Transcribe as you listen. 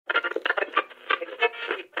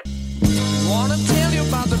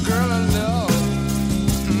about the girl I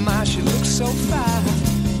love. My, she looks so fine.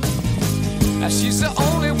 She's the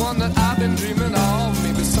only one that I've been dreaming of.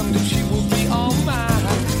 Maybe someday she will be all mine.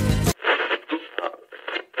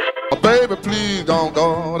 Oh, baby, please don't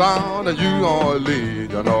go down and you gonna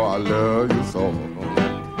leave. You know I love you so. Rolling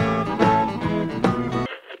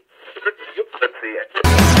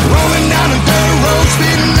down the dirt road,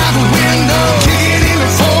 spitting out the window, kicking in the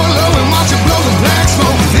four-low and watch it blow the black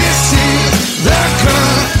smoke. This is the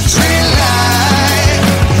country life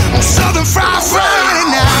on Southern Friday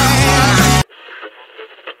night.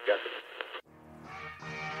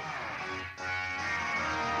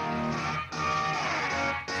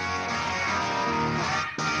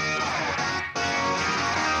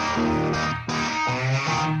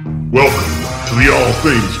 Welcome to the All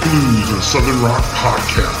Things Blues and Southern Rock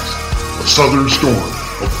podcast, a southern storm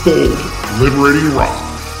of bold, liberating rock,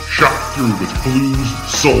 shot through with blues,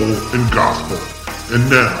 soul, and gospel. And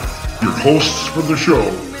now, your hosts for the show,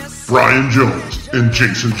 Brian Jones and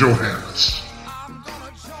Jason Johannes.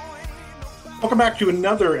 Welcome back to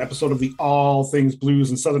another episode of the All Things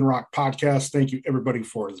Blues and Southern Rock podcast. Thank you, everybody,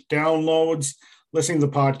 for the downloads, listening to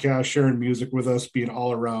the podcast, sharing music with us, being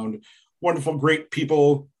all around wonderful, great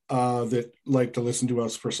people that like to listen to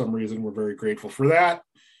us for some reason. We're very grateful for that.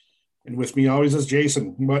 And with me always is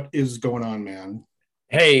Jason. What is going on, man?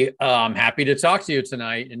 Hey, I'm happy to talk to you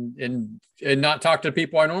tonight and not talk to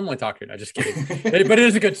people I normally talk to. I'm just kidding. But it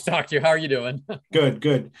is good to talk to you. How are you doing?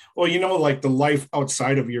 Good. Well, like the life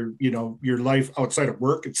outside of your life outside of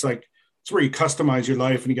work, it's like, it's where you customize your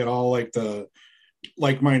life and you get all like the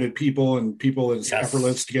like-minded people and people that's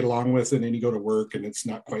effortless to get along with, and then you go to work and it's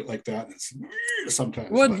not quite like that. It's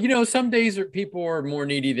sometimes. Well, some days people are more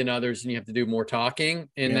needy than others, and you have to do more talking,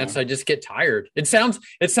 and I just get tired. It sounds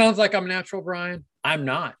like I'm natural, Brian. I'm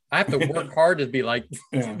not. I have to work hard to be like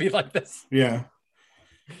to be like this. Yeah.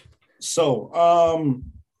 So,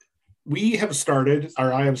 we have started,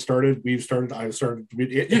 or I have started. We've started. I've started.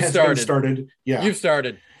 It has been started. Yeah, you've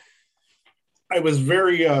started. I was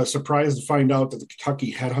very surprised to find out that the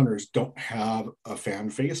Kentucky Headhunters don't have a fan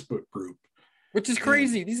Facebook group. Which is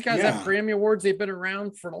crazy. These guys have Grammy Awards. They've been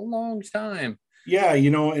around for a long time. Yeah,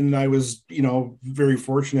 and I was, very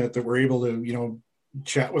fortunate that we're able to,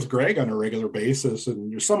 chat with Greg on a regular basis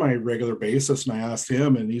and semi-regular basis. And I asked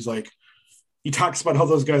him, and he's like, he talks about how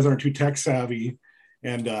those guys aren't too tech savvy.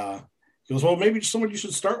 And he goes, well, maybe you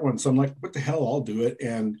should start one. So I'm like, what the hell, I'll do it.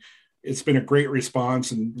 And it's been a great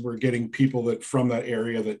response, and we're getting people that from that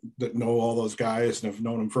area that know all those guys and have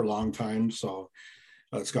known them for a long time. So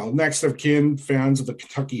it's called Next of Kin, fans of the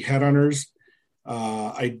Kentucky Headhunters.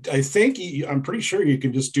 I think I'm pretty sure you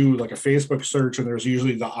can just do like a Facebook search, and there's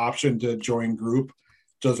usually the option to join group,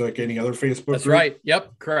 just like any other Facebook That's group. right.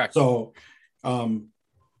 Yep, correct. So,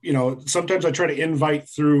 sometimes I try to invite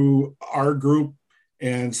through our group,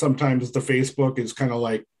 and sometimes the Facebook is kind of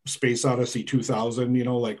like Space Odyssey 2000,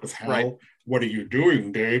 like with Hal. Right. What are you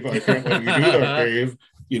doing, Dave? I can't let you do that, Dave.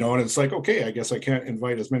 And it's like, okay, I guess I can't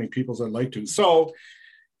invite as many people as I'd like to. So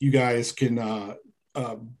you guys can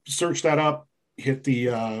search that up, hit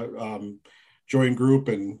the join group,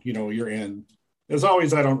 and, you're in. As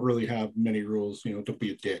always, I don't really have many rules. Don't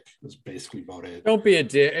be a dick. That's basically about it. Don't be a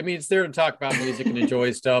dick. I mean, it's there to talk about music and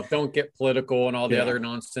enjoy stuff. Don't get political and all the other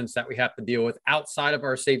nonsense that we have to deal with outside of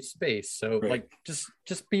our safe space. So, just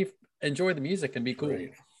enjoy the music and be cool.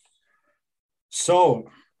 Right. So,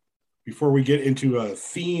 before we get into a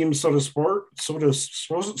theme, soda sport. Before we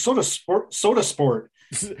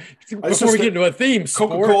get into a theme,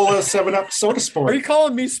 Coca-Cola, 7-Up, soda sport. Are you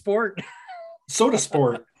calling me sport? Soda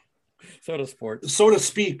sport. Soda sport. So to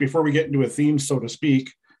speak, before we get into a theme, so to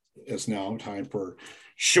speak, it's now time for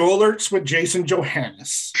Show Alerts with Jason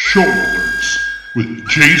Johannes. Show Alerts with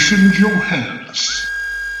Jason Johannes.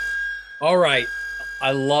 All right.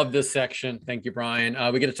 I love this section. Thank you, Brian.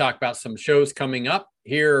 We get to talk about some shows coming up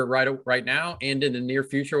here right now and in the near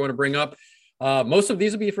future. I want to bring up most of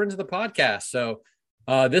these will be friends of the podcast. So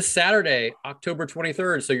this Saturday, October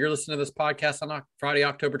 23rd. So you're listening to this podcast on Friday,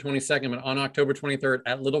 October 22nd, but on October 23rd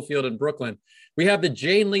at Littlefield in Brooklyn, we have the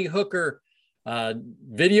Jane Lee Hooker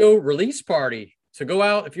video release party. So go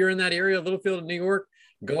out if you're in that area, Littlefield in New York,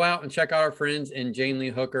 go out and check out our friends in Jane Lee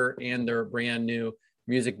Hooker and their brand new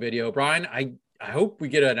music video. Brian, I hope we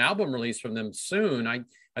get an album release from them soon.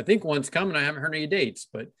 I think one's coming. I haven't heard any dates,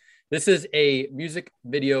 but this is a music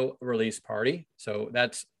video release party. So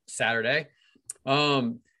that's Saturday.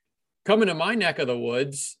 Coming to my neck of the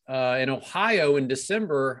woods in Ohio in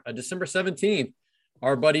December 17th,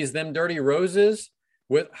 our buddies, Them Dirty Roses,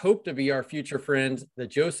 with hope to be our future friends, the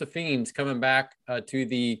Josephines, coming back to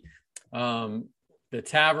the the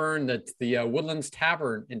tavern, the Woodlands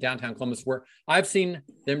Tavern in downtown Columbus, where I've seen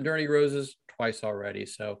them Dirty Roses twice already.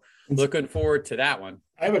 So looking forward to that one.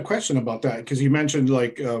 I have a question about that because you mentioned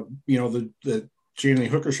like the Jane Lee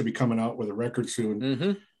Hooker should be coming out with a record soon.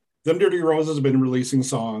 Mm-hmm. Them Dirty Roses have been releasing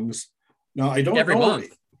songs. Now I don't Every know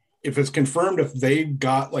month. if it's confirmed if they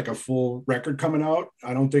got like a full record coming out.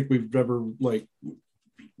 I don't think we've ever like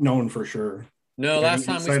known for sure. No, last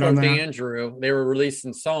time we spoke to Andrew, they were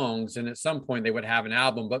releasing songs, and at some point they would have an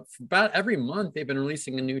album. But about every month they've been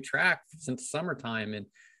releasing a new track since summertime, and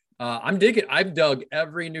I'm digging. I've dug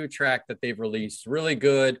every new track that they've released. Really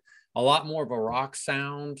good. A lot more of a rock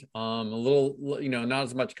sound. A little, not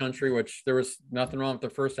as much country, which there was nothing wrong with their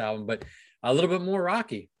first album, but a little bit more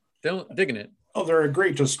rocky. Digging it. Oh, they're a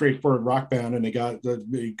great, just straightforward rock band, and they got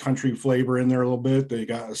the country flavor in there a little bit. They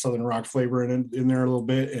got a southern rock flavor in there a little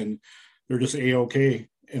bit, and they're just A-OK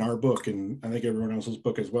in our book, and I think everyone else's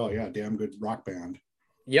book as well. Yeah, damn good rock band.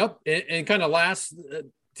 Yep, and kind of last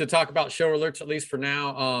to talk about show alerts, at least for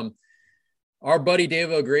now. Our buddy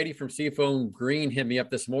Dave O'Grady from Seafoam Green hit me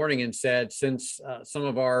up this morning and said, since some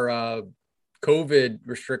of our COVID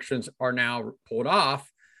restrictions are now pulled off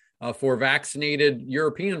for vaccinated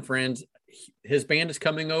European friends, his band is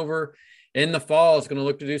coming over in the fall. Is going to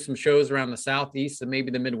look to do some shows around the Southeast and maybe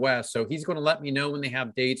the Midwest. So he's going to let me know when they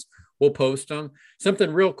have dates. We'll post them.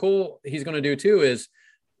 Something real cool he's going to do too is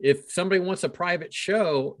if somebody wants a private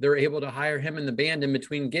show, they're able to hire him and the band in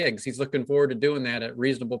between gigs. He's looking forward to doing that at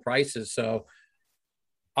reasonable prices. So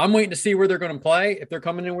I'm waiting to see where they're going to play. If they're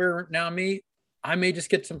coming anywhere now me, I may just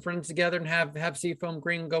get some friends together and have Seafoam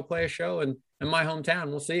Green go play a show in my hometown.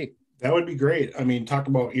 We'll see. That would be great. I mean,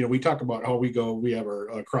 we talk about how we have our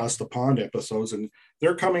Across the Pond episodes, and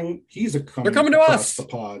they're coming. They're coming to us. The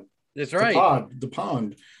pod. That's right. The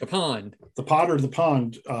pond,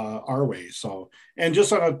 our way. So, and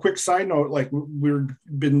just on a quick side note, like we've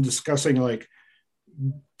been discussing, like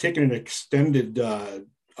taking an extended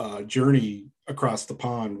journey across the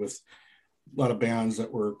pond with a lot of bands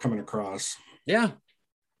that we're coming across. Yeah.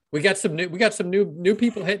 We got some new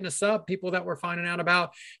people hitting us up, people that we're finding out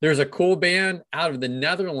about. There's a cool band out of the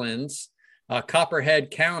Netherlands,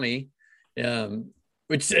 Copperhead County,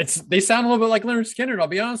 which they sound a little bit like Leonard Skinner. I'll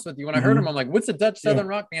be honest with you. When I heard them, I'm like, what's a Dutch Southern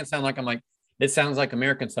rock band sound like? I'm like, it sounds like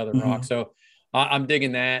American Southern rock. So I'm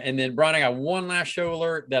digging that. And then Brian, I got one last show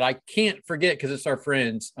alert that I can't forget because it's our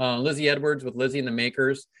friends, Lizzie Edwards with Lizzie and the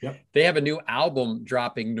Makers. Yep. They have a new album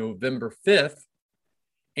dropping November 5th.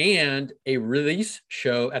 And a release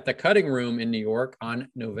show at the Cutting Room in New York on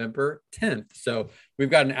November 10th. So we've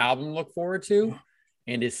got an album to look forward to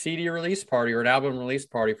and a CD release party or an album release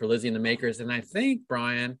party for Lizzie and the Makers. And I think,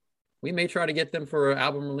 Brian, we may try to get them for an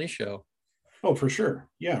album release show. Oh, for sure.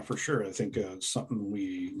 Yeah, for sure. I think it's something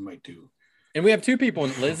we might do. And we have two people,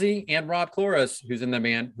 Lizzie and Rob Cloris, who's in the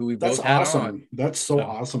band, who we both had on. That's so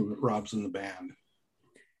awesome that Rob's in the band.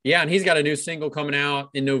 Yeah, and he's got a new single coming out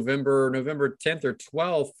in November 10th or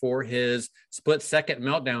 12th for his Split Second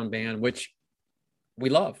Meltdown band, which we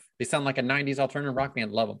love. They sound like a 90s alternative rock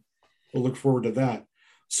band. Love them. We'll look forward to that.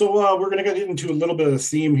 So we're going to get into a little bit of a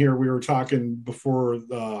theme here. We were talking before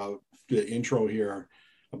the intro here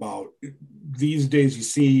about these days you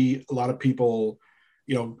see a lot of people,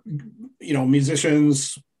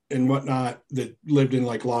 musicians and whatnot that lived in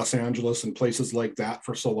like Los Angeles and places like that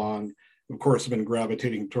for so long. Of course, have been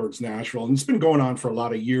gravitating towards Nashville, and it's been going on for a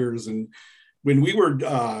lot of years. And when we were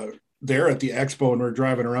there at the expo and we're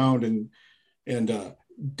driving around, and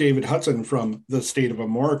David Hudson from the State of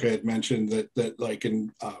America had mentioned that like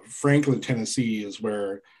in Franklin, Tennessee, is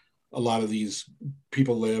where a lot of these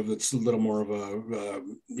people live. It's a little more of a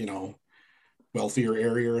wealthier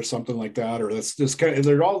area or something like that, or that's just kind of,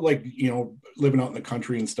 they're all like living out in the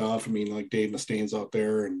country and stuff. I mean, like Dave Mustaine's out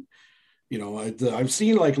there, and I've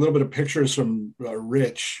seen like a little bit of pictures from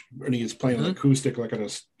Rich, and he's playing an acoustic like on a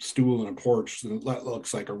stool on a porch, and that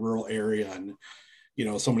looks like a rural area. And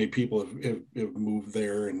so many people have moved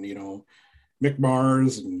there, and Mick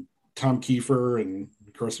Mars and Tom Kiefer, and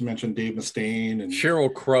of course I mentioned Dave Mustaine and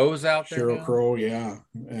Sheryl Crow's out there. Sheryl Crow, yeah,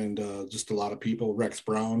 and just a lot of people. Rex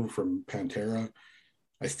Brown from Pantera,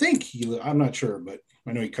 I think I'm not sure, but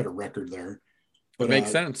I know he cut a record there. But it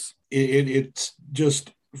makes sense. It's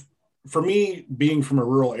just, for me, being from a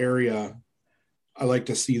rural area, I like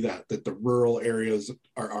to see that the rural areas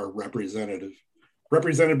are represented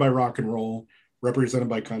by rock and roll, represented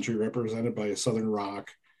by country, represented by Southern rock.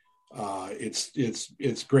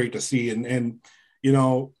 It's great to see. And in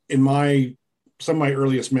some of my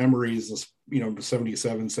earliest memories,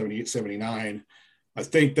 77, 78, 79, I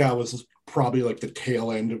think that was probably like the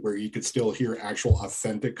tail end where you could still hear actual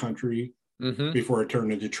authentic country before it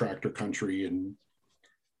turned into tractor country and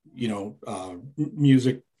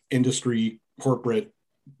music industry, corporate,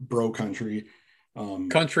 bro country.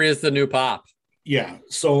 Country is the new pop. Yeah.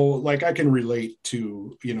 So like I can relate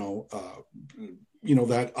to,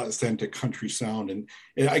 that authentic country sound. And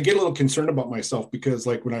I get a little concerned about myself because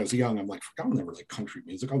like when I was young, I'm like, I'll never like country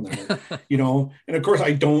music. I'll never, and of course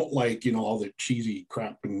I don't like, all the cheesy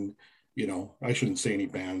crap and, I shouldn't say any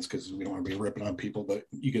bands because we don't want to be ripping on people, but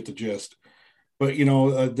you get the gist. But,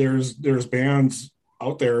 there's bands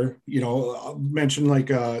out there, I'll mention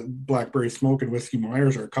like Blackberry Smoke and Whiskey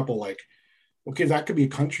Myers are a couple like, okay, that could be a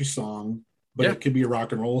country song, but it could be a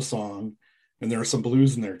rock and roll song. And there are some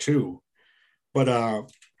blues in there too. But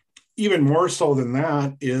even more so than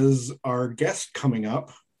that is our guest coming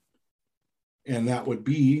up. And that would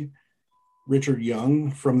be Richard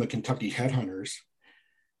Young from the Kentucky Headhunters.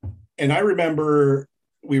 And I remember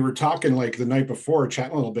we were talking like the night before,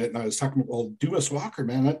 chatting a little bit, and I was talking about, well, Dumas Walker,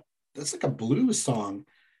 man, that's like a blues song.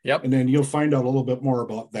 Yep. And then you'll find out a little bit more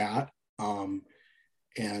about that.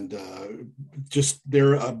 Just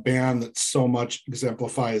they're a band that so much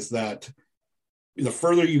exemplifies that the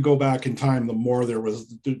further you go back in time, the more there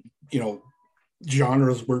was,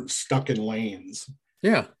 genres weren't stuck in lanes.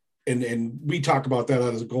 Yeah. And we talk about that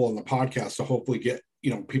as a goal in the podcast to hopefully get,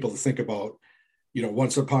 people to think about,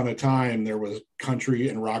 once upon a time there was country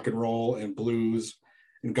and rock and roll and blues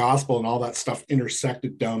and gospel and all that stuff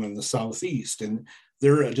intersected down in the Southeast. And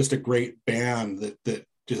they're just a great band that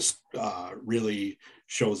just really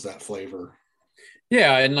shows that flavor.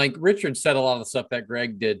 Yeah, and like Richard said a lot of the stuff that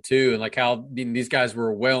Greg did too, and like how these guys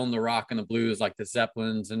were well in the rock and the blues, like the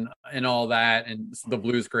Zeppelins and all that, and the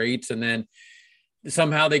blues greats. And then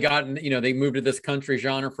somehow they got, they moved to this country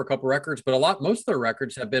genre for a couple records, but most of their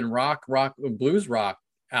records have been rock, blues rock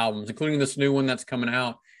albums, including this new one that's coming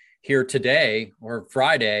out here today or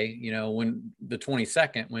Friday, when the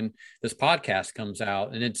 22nd, when this podcast comes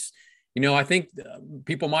out. And it's, I think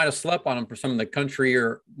people might have slept on them for some of the country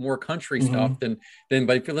or more country stuff than,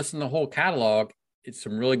 but if you listen to the whole catalog, it's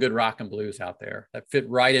some really good rock and blues out there that fit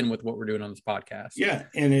right in with what we're doing on this podcast. Yeah.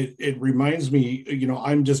 And it reminds me,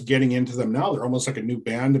 I'm just getting into them now. They're almost like a new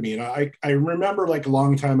band to me. And I remember like a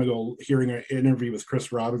long time ago hearing an interview with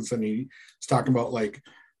Chris Robinson. He was talking about like,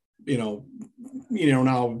 now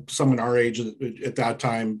someone our age at that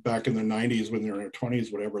time, back in the 90s when they were in their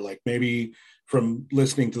 20s, whatever, like maybe from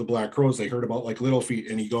listening to the Black Crowes, they heard about like Little Feat,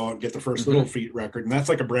 and you go out and get the first Little Feat record, and that's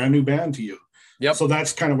like a brand new band to you. Yep. So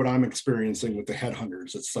that's kind of what I'm experiencing with the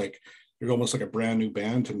Headhunters. It's like they're almost like a brand new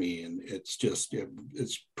band to me, and it's just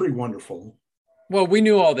it's pretty wonderful. Well, we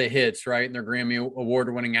knew all the hits, right? And their Grammy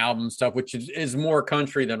award-winning album stuff, which is more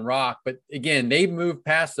country than rock. But again, they moved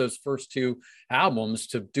past those first two albums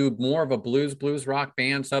to do more of a blues rock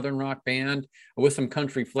band, Southern rock band with some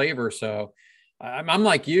country flavor. So I'm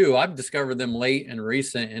like you. I've discovered them late and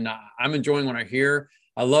recent, and I'm enjoying what I hear.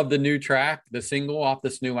 I love the new track, the single off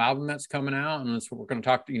this new album that's coming out. And that's what we're going to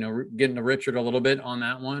talk to, getting to Richard a little bit on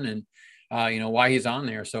that one and, why he's on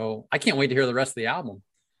there. So I can't wait to hear the rest of the album.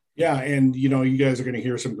 Yeah. And, you guys are going to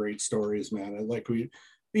hear some great stories, man. And like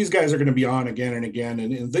these guys are going to be on again and again.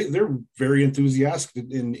 And they're very enthusiastic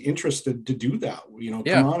and interested to do that,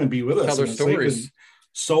 come on and be with us. Tell their stories.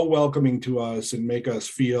 So welcoming to us and make us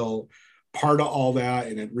feel part of all that.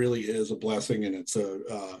 And it really is a blessing. And it's a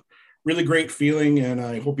really great feeling. And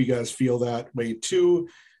I hope you guys feel that way too,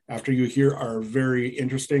 after you hear our very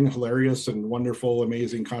interesting, hilarious, and wonderful,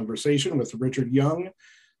 amazing conversation with Richard Young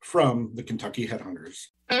from the Kentucky Headhunters.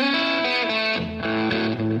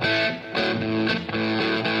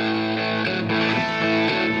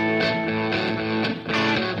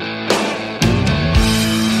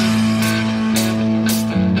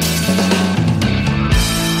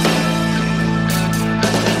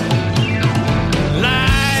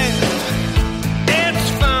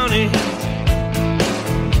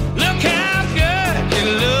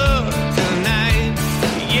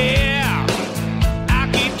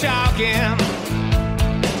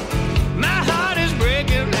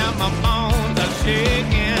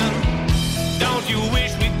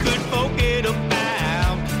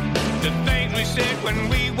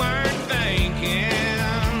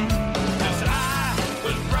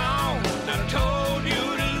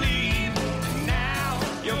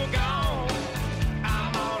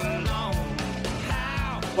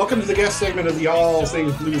 Welcome to the guest segment of the All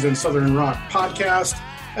Things Blues and Southern Rock podcast.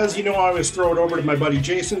 As you know, I always throw it over to my buddy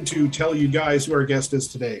Jason to tell you guys who our guest is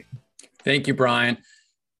today. Thank you, Brian.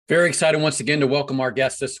 Very excited once again to welcome our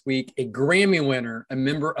guest this week, a Grammy winner, a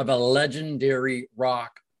member of a legendary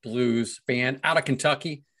rock blues band out of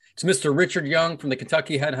Kentucky. It's Mr. Richard Young from the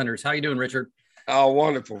Kentucky Headhunters. How you doing, Richard? Oh,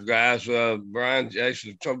 wonderful, guys. Brian,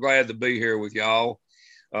 Jason, so glad to be here with y'all.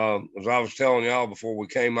 as I was telling y'all before we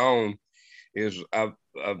came on, is I've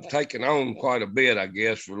taken on quite a bit, I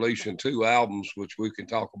guess, releasing 2 albums, which we can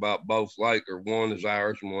talk about both later. One is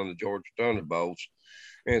ours and one is Georgia Thunderbolts.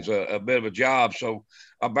 And it's a bit of a job. So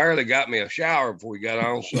I barely got me a shower before we got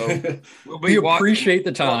on. So we'll be appreciate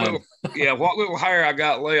the time. What little hair I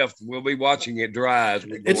got left, we'll be watching it dry.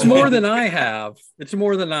 It's more than I have. It's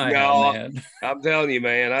more than I have, man. I'm telling you,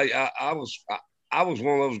 man, I was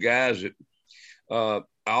one of those guys that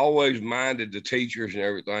I always minded the teachers and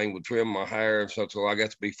everything, would trim my hair and stuff until I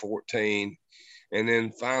got to be 14. And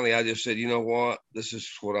then finally I just said, you know what, this is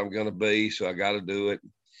what I'm going to be. So I got to do it.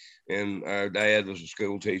 And our dad was a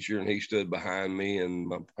school teacher and he stood behind me and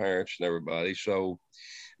my parents and everybody. So,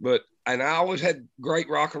 and I always had great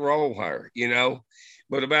rock and roll hair, you know,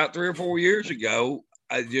 but about 3 or 4 years ago,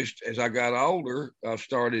 as I got older, I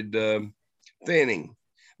started thinning.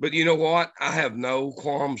 But you know what? I have no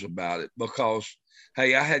qualms about it because,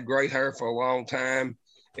 hey, I had great hair for a long time.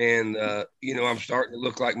 And, you know, I'm starting to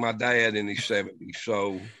look like my dad in his 70s.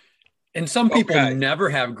 So, and some people never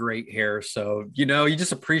have great hair. So, you know, you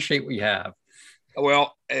just appreciate what you have.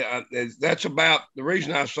 Well, that's about the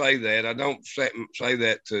reason I say that. I don't say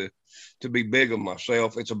that to be big of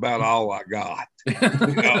myself. It's about all I got.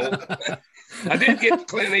 You know? I did get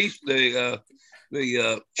Clint Eastwood,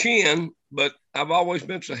 the chin, but I've always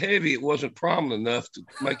been so heavy it wasn't prominent enough to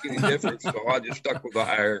make any difference. So I just stuck with the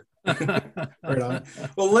hair. Right on.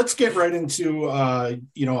 Well, let's get right into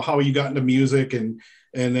you know, how you got into music and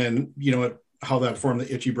then, you know, how that formed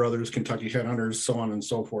the Itchy Brothers, Kentucky Headhunters, so on and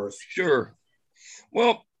so forth. Sure.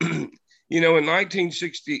 Well, you know, in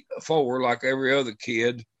 1964, like every other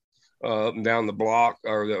kid down the block,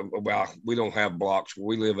 we don't have blocks.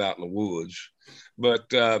 We live out in the woods, but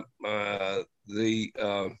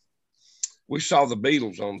we saw the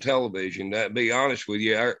Beatles on television. To be honest with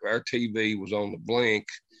you, our TV was on the blink,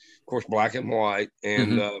 of course, black and white,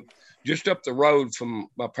 and just up the road from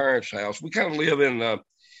my parents' house. We kind of live in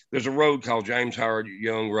there's a road called James Howard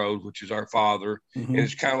Young Road, which is our father, and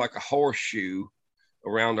it's kind of like a horseshoe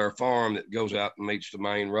around our farm that goes out and meets the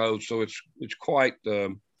main road. So it's quite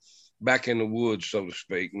back in the woods, so to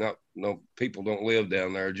speak. No people don't live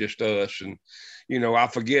down there, just us. And you know, I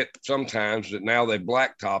forget sometimes that now they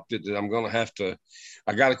blacktopped it, that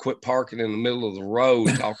I got to quit parking in the middle of the road,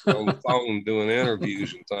 talking on the phone, doing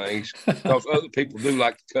interviews and things, because other people do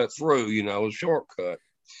like to cut through, you know, a shortcut.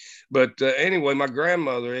 But anyway, my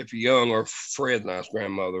grandmother, Effie Young, or Fred and I's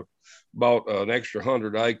grandmother, bought an extra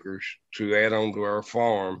 100 acres to add on to our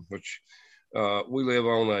farm, which we live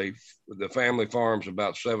on the family farm's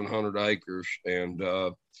about 700 acres. And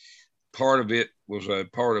part of it was a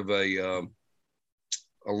part of a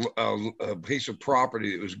piece of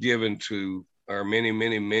property that was given to our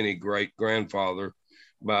many great grandfather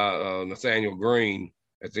by Nathaniel Greene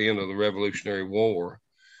at the end of the Revolutionary War.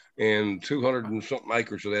 And 200 and something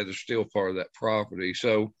acres of that is still part of that property.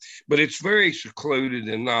 So, but it's very secluded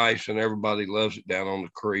and nice, and everybody loves it down on the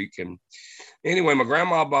creek. And anyway, my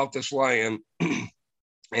grandma bought this land, and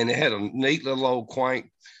it had a neat little old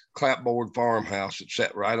quaint clapboard farmhouse that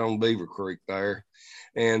sat right on Beaver Creek there.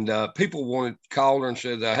 And people called her and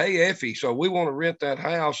said, "Hey, Effie, so we want to rent that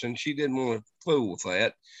house," and she didn't want to fool with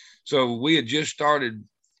that. So we had just started,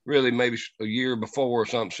 really maybe a year before or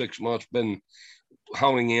something, 6 months, been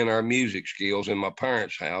honing in our music skills in my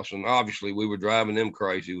parents' house. And obviously we were driving them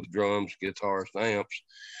crazy with drums, guitars, amps.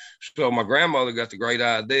 So my grandmother got the great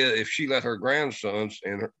idea, if she let her grandsons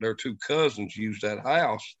and their 2 cousins use that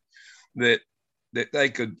house, that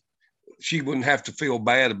she wouldn't have to feel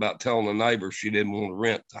bad about telling the neighbors she didn't want to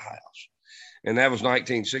rent the house. And that was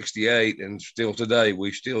 1968. And still today,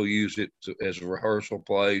 we still use it as a rehearsal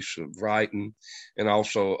place of writing, and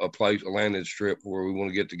also a landing strip where we want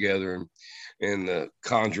to get together and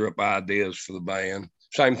conjure up ideas for the band.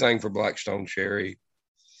 Same thing for Blackstone Cherry,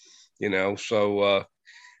 you know. So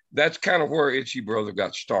that's kind of where Itchy Brother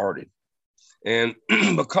got started. And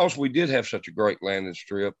because we did have such a great landing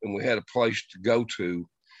strip and we had a place to go to,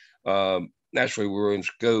 naturally we were in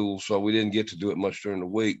school, so we didn't get to do it much during the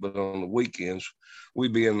week, but on the weekends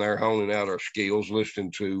we'd be in there honing out our skills,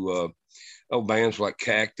 listening to bands like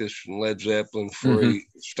Cactus and Led Zeppelin, Free,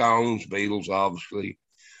 Stones, Beatles, obviously,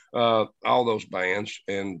 all those bands.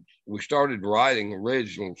 And we started writing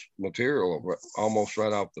original material almost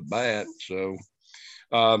right off the bat. So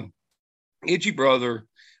Itchy Brother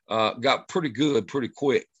got pretty good pretty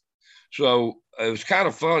quick. So it was kind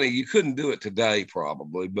of funny. You couldn't do it today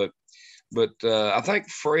probably, but I think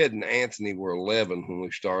Fred and Anthony were 11 when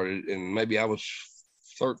we started, and maybe I was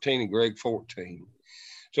 13 and Greg 14.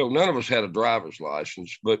 So none of us had a driver's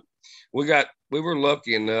license, but we were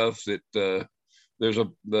lucky enough that there's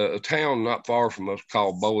a town not far from us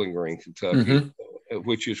called Bowling Green, Kentucky,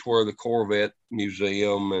 which is where the Corvette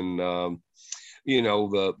Museum and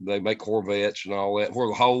they make Corvettes and all that, where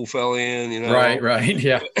the hole fell in, Right.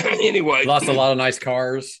 Yeah. Anyway. Lost a lot of nice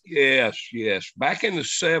cars. Yes. Back in the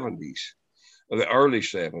 70s, or the early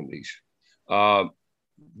 70s,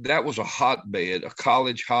 that was a hotbed, a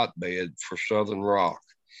college hotbed for Southern rock.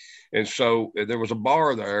 And so there was a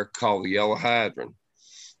bar there called the Yellow Hydrant.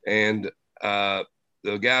 And the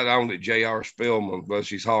guy that owned it, J.R. Spillman, bless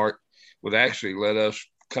his heart, would actually let us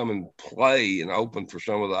come and play and open for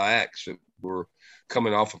some of the acts that were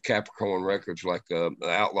coming off of Capricorn Records, like the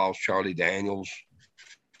Outlaws, Charlie Daniels,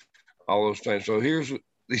 all those things. So here's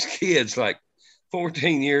these kids, like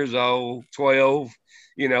 14 years old, 12,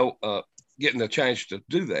 getting a chance to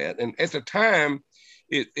do that. And at the time,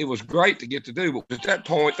 it was great to get to do, but at that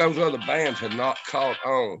point, those other bands had not caught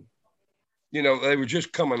on. They were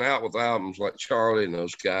just coming out with albums like Charlie and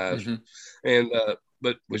those guys. And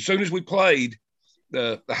but as soon as we played,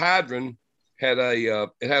 the Hydrant had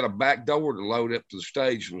a back door to load up to the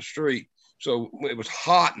stage from the street. So it was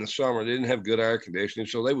hot in the summer. They didn't have good air conditioning.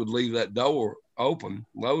 So they would leave that door open,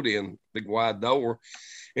 load in, big wide door.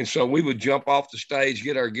 And so we would jump off the stage,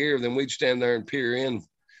 get our gear. Then we'd stand there and peer in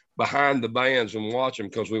behind the bands and watch them,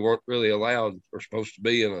 because we weren't really allowed or supposed to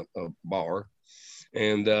be in a bar.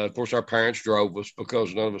 And of course, our parents drove us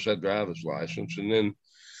because none of us had driver's license. And then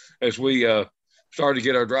as we started to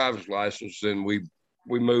get our driver's license, then we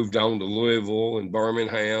moved on to Louisville and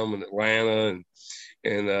Birmingham and Atlanta,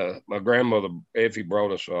 and my grandmother Effie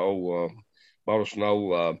brought us an old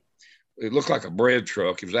it looked like a bread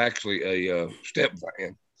truck. It was actually a step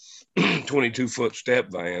van, 22-foot step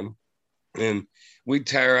van, and we'd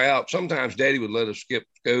tear out. Sometimes Daddy would let us skip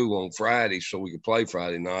school on Friday so we could play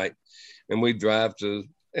Friday night, and we'd drive to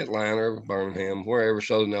Atlanta or Birmingham, wherever,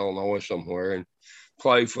 Southern Illinois somewhere, and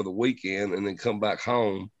play for the weekend, and then come back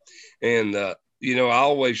home. And I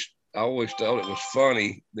always thought it was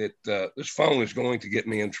funny that this phone is going to get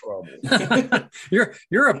me in trouble.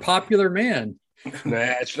 You're a popular man.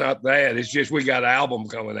 Nah, it's not that. It's just we got an album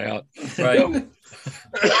coming out. Right.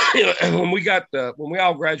 When we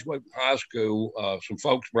all graduated from high school, some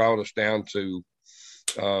folks brought us down to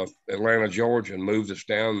Atlanta, Georgia, and moved us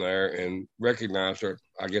down there and recognized our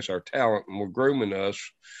talent, and were grooming us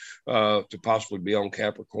to possibly be on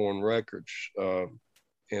Capricorn Records,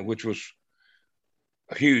 and which was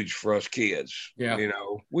huge for us kids. Yeah.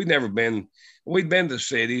 We'd been to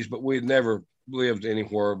cities, but we'd never lived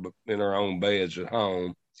anywhere but in our own beds at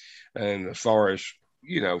home. And as far as,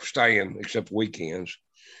 staying except weekends.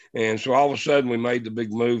 And so all of a sudden we made the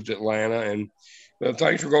big move to Atlanta, and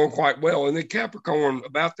things were going quite well. And then Capricorn,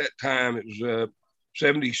 about that time, it was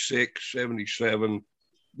 76, 77,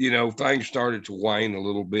 things started to wane a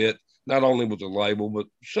little bit, not only with the label, but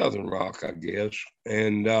Southern rock, I guess.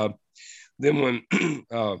 And then when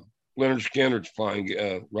Leonard Skinner's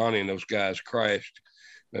playing, Ronnie and those guys crashed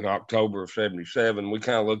in October of 77, we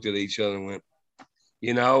kind of looked at each other and went,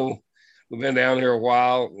 we've been down here a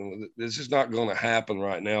while. This is not going to happen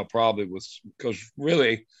right now, probably, because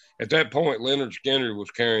really at that point, Leonard Skinner was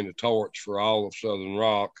carrying the torch for all of Southern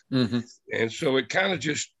rock. And so it kind of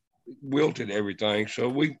just wilted everything. So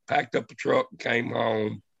we packed up the truck and came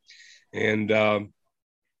home, and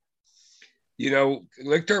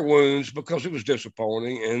licked our wounds because it was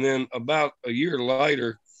disappointing. And then about a year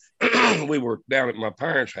later, we were down at my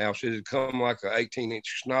parents' house. It had come like an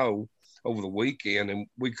 18-inch snow over the weekend, and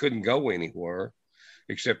we couldn't go anywhere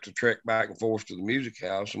except to trek back and forth to the music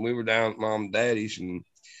house. And we were down at Mom and Daddy's, and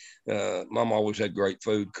Mom always had great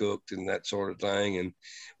food cooked and that sort of thing. And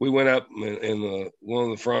we went up in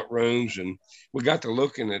one of the front rooms, and we got to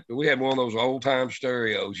looking at, we had one of those old time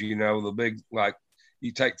stereos, the big, like,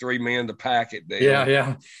 you take 3 men to pack it there.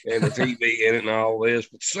 Yeah. And the TV in it and all this,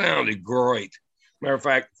 but sounded great. Matter of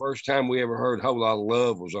fact, the first time we ever heard Whole Lot of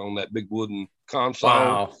Love was on that big wooden console.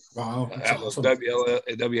 Wow. That was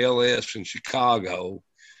WLS in Chicago.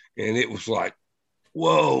 And it was like,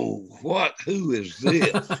 whoa, who is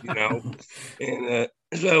this? And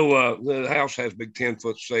so the house has big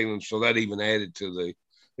 10-foot ceilings, so that even added to the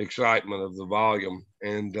excitement of the volume.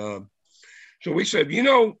 And so we said,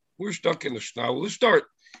 we're stuck in the snow. Let's start,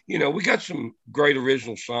 we got some great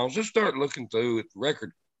original songs. Let's start looking through at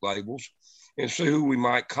record labels and see who we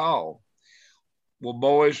might call. Well,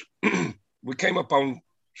 boys, we came up on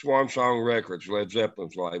Swan Song Records, Led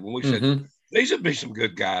Zeppelin's label. We said, these would be some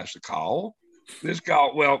good guys to call. This guy,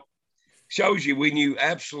 shows you we knew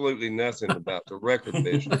absolutely nothing about the record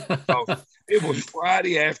business. So it was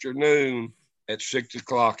Friday afternoon at 6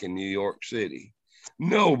 o'clock in New York City.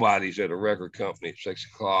 Nobody's at a record company at 6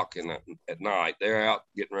 o'clock at night. They're out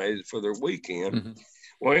getting ready for their weekend. Mm-hmm.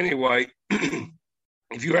 Well, anyway,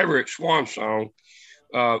 if you're ever at Swan Song,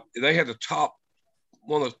 they had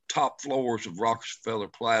one of the top floors of Rockefeller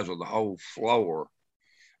Plaza, the whole floor.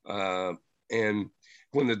 And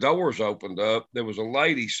when the doors opened up, there was a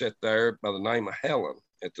lady sat there by the name of Helen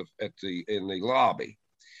in the lobby.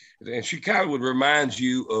 And she kind of would remind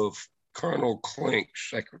you of Colonel Klink's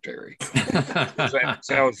secretary. That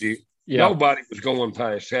tells you nobody was going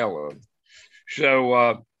past Helen.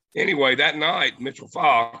 So anyway, that night, Mitchell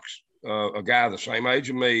Fox, a guy the same age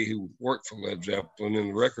as me who worked for Led Zeppelin in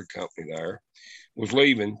the record company there, was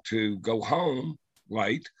leaving to go home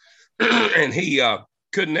late. And he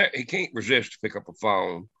can't resist to pick up a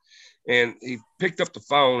phone. And he picked up the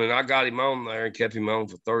phone, and I got him on there and kept him on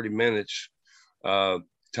for 30 minutes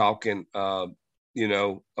talking about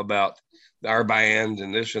our band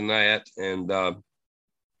and this and that. And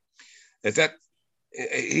at that,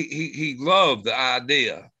 he loved the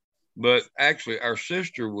idea. But actually, our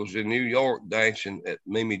sister was in New York dancing at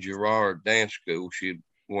Mimi Gerard Dance School. She had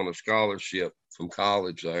won a scholarship from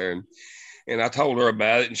college there. And I told her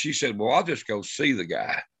about it, and she said, well, I'll just go see the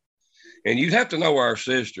guy. And you'd have to know our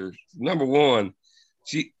sister. Number one,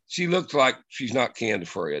 she looks like she's not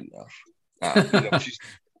candy-free enough. She's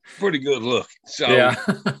pretty good looking. So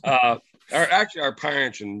our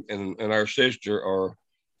parents and our sister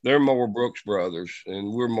they're more Brooks Brothers,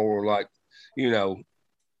 and we're more like,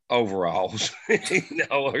 overalls,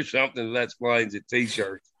 or something that explains it,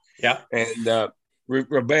 T-shirts. Yeah. And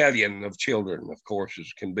rebellion of children, of course,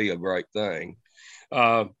 can be a great thing.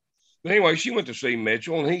 But anyway, she went to see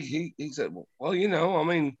Mitchell, and he said, well,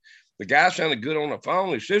 the guy sounded good on the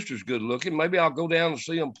phone. His sister's good looking. Maybe I'll go down and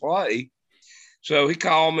see him play. So he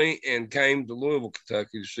called me and came to Louisville,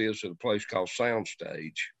 Kentucky to see us at a place called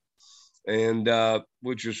Soundstage, and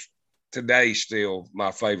which is today still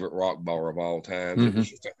my favorite rock bar of all time. Mm-hmm. It was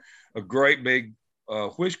just a great big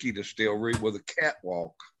whiskey distillery with a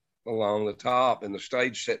catwalk along the top, and the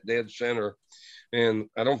stage set dead center. And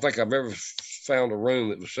I don't think I've ever found a room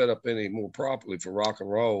that was set up any more properly for rock and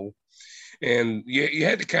roll. And you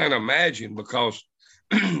had to kind of imagine, because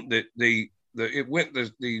these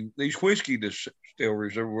whiskey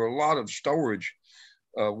distilleries, there were a lot of storage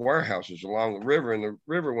warehouses along the river, and the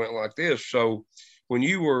river went like this. So when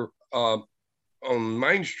you were on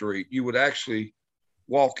Main Street, you would actually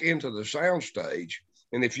walk into the sound stage.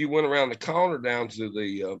 And if you went around the corner down to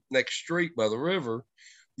the next street by the river,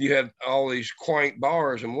 you had all these quaint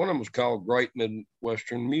bars, and one of them was called Great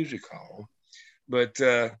Midwestern Music Hall. But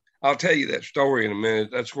I'll tell you that story in a minute.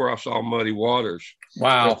 That's where I saw Muddy Waters.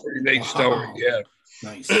 Wow. That's a pretty neat story. Yeah.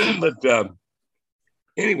 Nice. But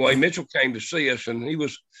anyway, Mitchell came to see us, and he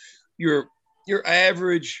was your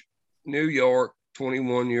average New York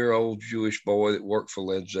 21-year-old Jewish boy that worked for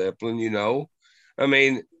Led Zeppelin,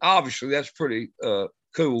 obviously that's a pretty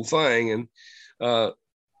cool thing. And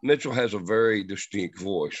Mitchell has a very distinct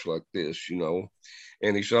voice like this, and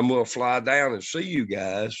he said, I'm going to fly down and see you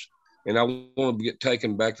guys, and I want to get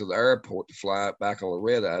taken back to the airport to fly back on a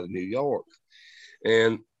red eye to New York.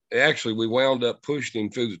 And actually, we wound up pushing him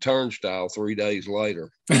through the turnstile 3 days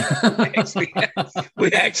later.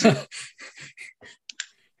 we actually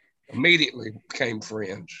immediately became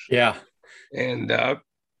friends. Yeah. And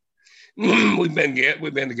we've been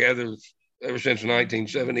together ever since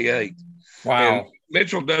 1978. Wow. And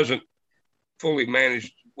Mitchell doesn't fully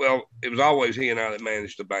manage. Well, it was always he and I that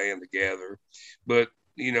managed the band together. But,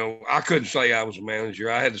 I couldn't say I was a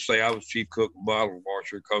manager. I had to say I was chief cook and bottle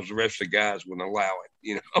washer because the rest of the guys wouldn't allow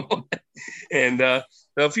it, And a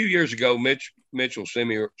few years ago, Mitchell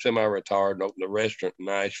semi-retired and opened a restaurant in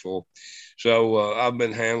Nashville. So I've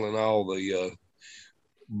been handling all the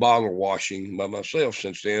bottle washing by myself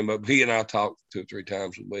since then. But he and I talk 2 or 3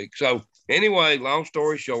 times a week. So anyway, long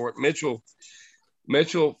story short, Mitchell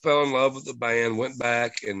fell in love with the band, went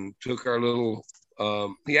back and took our little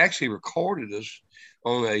he actually recorded us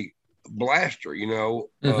on a blaster, one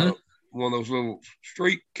of those little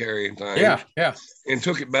street carrying things. Yeah. And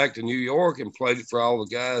took it back to New York and played it for all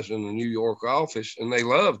the guys in the New York office, and they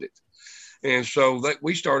loved it. And so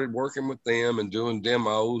we started working with them and doing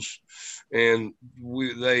demos. And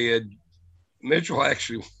Mitchell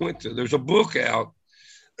actually there's a book out,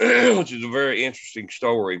 which is a very interesting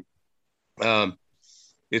story.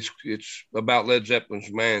 It's about Led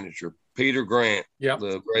Zeppelin's manager, Peter Grant,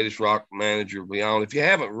 the greatest rock manager beyond. If you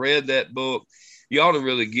haven't read that book, you ought to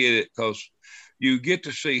really get it, because you get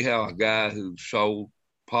to see how a guy who sold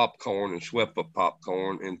popcorn and swept up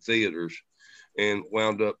popcorn in theaters and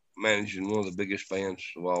wound up managing one of the biggest bands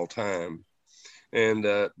of all time. And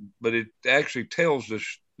but it actually tells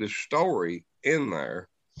this story in there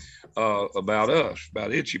about us,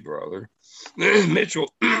 about Itchy Brother.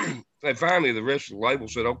 Mitchell, and finally the rest of the label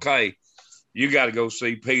said, okay, you got to go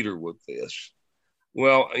see Peter with this.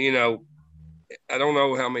 Well, you know, I don't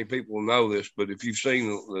know how many people know this, but if you've seen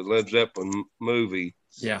the Led Zeppelin movie,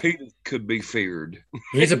 Yeah. Peter could be feared.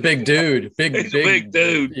 He's a big dude. He's a big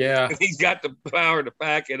dude. Yeah. And he's got the power to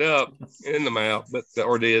pack it up in the mouth, but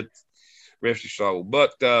or did, rest his soul.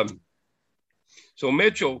 But so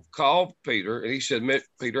Mitchell called Peter and he said,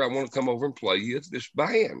 Peter, I want to come over and play you this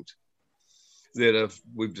band that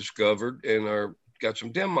we've discovered and got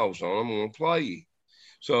some demos on them. I want to play you.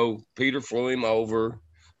 So Peter flew him over,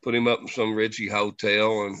 put him up in some Ritchie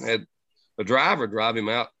hotel, and had a driver drive him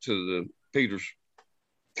out to the Peter's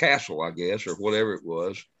castle, I guess, or whatever it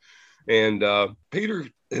was. And Peter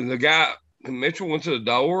and the guy, Mitchell, went to the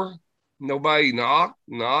door. Nobody knocked.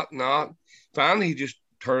 Finally, he just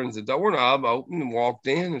turned the doorknob open and walked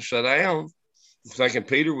in and sat down, thinking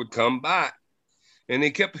Peter would come back. And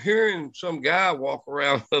he kept hearing some guy walk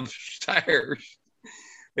around upstairs.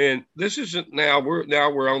 And this isn't now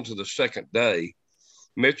we're on to the second day.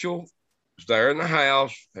 Mitchell is there in the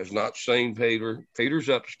house, has not seen Peter. Peter's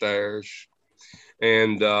upstairs.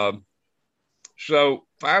 And so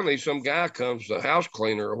finally some guy comes, the house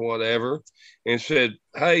cleaner or whatever, and said,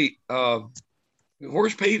 hey,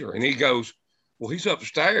 where's Peter? And he goes, well, he's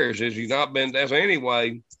upstairs. Has he not been down?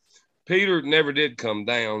 Anyway, Peter never did come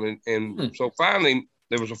down. And so finally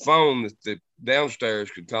there was a phone that the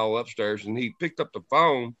downstairs could call upstairs, and he picked up the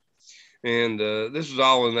phone. And this is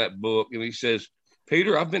all in that book. And he says,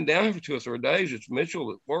 Peter, I've been down here for 2 or 3 days. It's Mitchell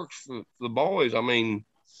that works for the boys. I mean,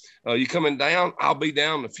 you coming down? I'll be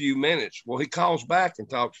down in a few minutes. Well, he calls back and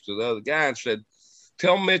talks to the other guy and said,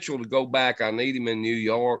 tell Mitchell to go back. I need him in New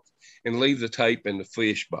York, and leave the tape in the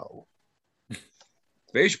fishbowl.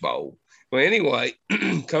 Fishbowl. Well, anyway,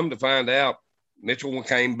 come to find out, Mitchell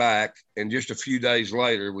came back, and just a few days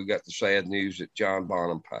later, we got the sad news that John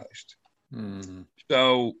Bonham passed. Mm-hmm.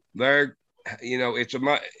 So there, you know, it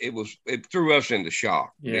threw us into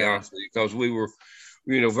shock, to be honest with you, because we were,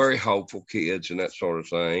 you know, very hopeful kids and that sort of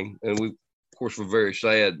thing. And we, of course, were very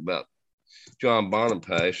sad about John Bonham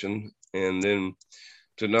passing. And then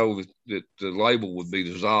to know that the label would be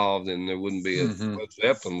dissolved and there wouldn't be a Led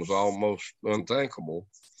Zeppelin was almost unthinkable.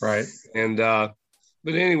 Right. And,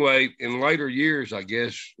 but anyway, in later years, I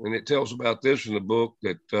guess, and it tells about this in the book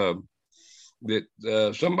that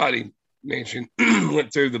somebody mentioned,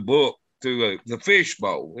 went through the book, through the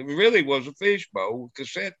fishbowl. It really was a fishbowl with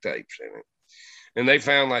cassette tapes in it. And they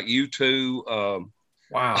found like U2,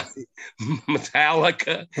 wow,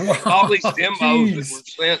 Metallica, all these demos that were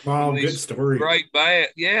sent. Wow, good story. Great band.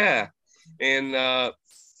 Yeah. And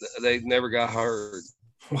they never got heard.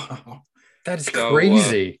 Wow. That is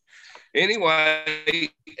crazy. Anyway,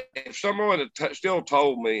 someone had still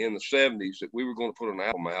told me in the 70s that we were going to put an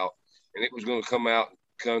album out, and it was going to come out in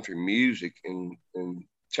country music, and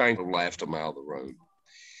change laughed them out of the room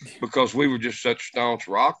because we were just such staunch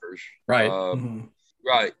rockers. Right.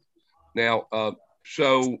 Right. Now,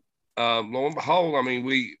 so lo and behold, I mean,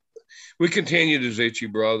 we continued as Itchy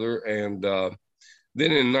Brother, and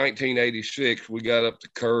then in 1986, we got up the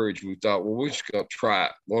courage. We thought, well, we're just going to try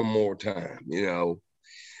it one more time, you know.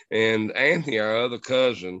 And Anthony, our other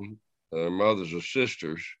cousin, mothers or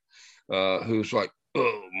sisters, who's like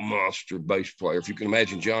monster bass player. If you can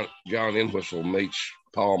imagine John Entwistle meets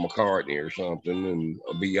Paul McCartney or something and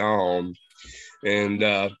beyond.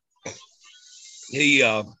 And he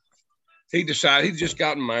decided he'd just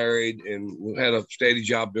gotten married and had a steady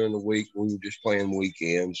job during the week. We were just playing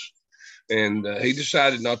weekends. And he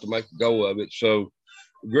decided not to make a go of it. So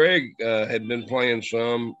Greg had been playing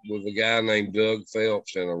some with a guy named Doug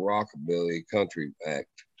Phelps in a rockabilly country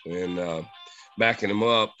act and backing him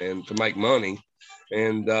up and to make money.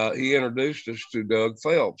 And he introduced us to Doug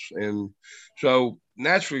Phelps. And so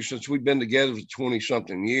naturally, since we've been together for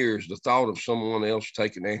 20-something years, the thought of someone else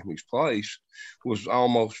taking Anthony's place was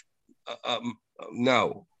almost,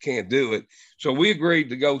 no, can't do it. So we agreed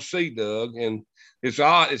to go see Doug. And it's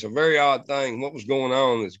odd. It's a very odd thing. What was going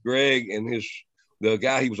on is Greg and the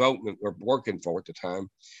guy he was opening or working for at the time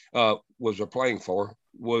was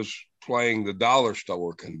playing the Dollar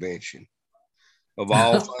Store convention of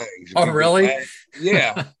all things. Oh, really?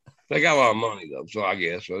 Yeah. They got a lot of money though, so I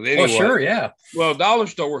guess. So anyway, well, sure, yeah. Well, Dollar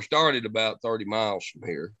Store started about 30 miles from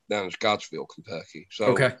here, down in Scottsville, Kentucky.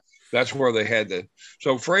 So that's where they had the.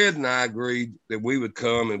 So Fred and I agreed that we would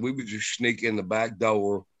come and we would just sneak in the back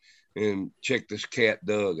door and check this cat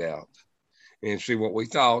Doug out and see what we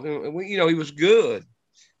thought. And we, you know, he was good,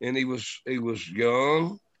 and he was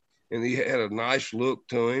young, and he had a nice look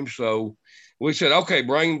to him. So we said, okay,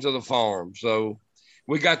 bring him to the farm. So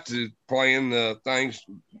we got to playing the things.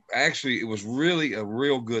 Actually, it was really a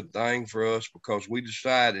real good thing for us because we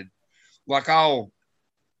decided, like all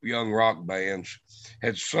young rock bands,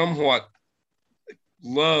 had somewhat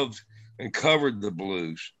loved and covered the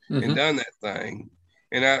blues and done that thing.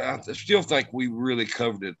 And I still think we really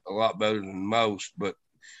covered it a lot better than most. But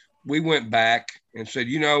we went back and said,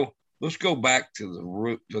 let's go back to the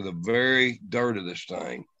root, to the very dirt of this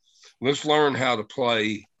thing. Let's learn how to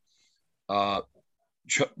play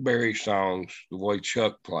Chuck Berry songs the way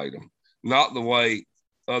Chuck played them, not the way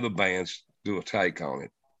other bands do a take on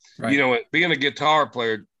it. Right. Being a guitar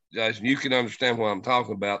player, Jason, you can understand what I'm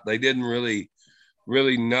talking about. They didn't really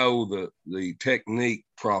know the technique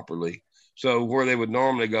properly. So where they would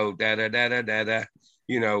normally go da da da da da da,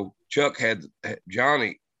 Chuck had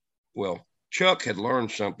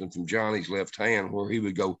learned something from Johnny's left hand where he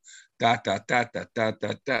would go da da da da da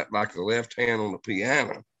da da like the left hand on the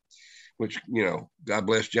piano, which God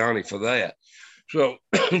bless Johnny for that. So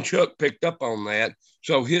Chuck picked up on that.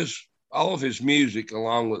 So all of his music,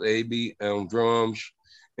 along with AB on drums,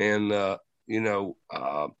 and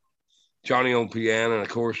Johnny on piano, and of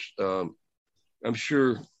course, I'm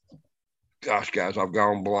sure. Gosh, guys, I've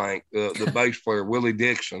gone blank. The bass player, Willie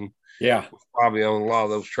Dixon, was probably on a lot of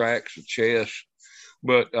those tracks at Chess.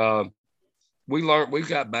 But we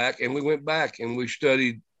got back, and we went back, and we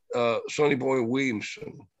studied Sonny Boy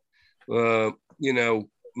Williamson,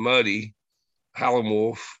 Muddy, Howlin'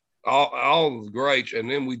 Wolf, all the greats. And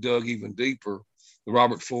then we dug even deeper, the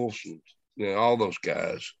Robert Fulson, all those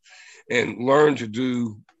guys, and learned to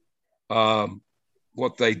do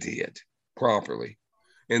what they did properly.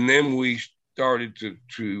 And then we started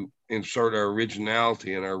to insert our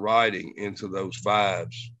originality and our writing into those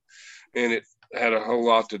vibes. And it had a whole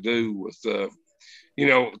lot to do with, I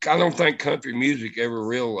don't think country music ever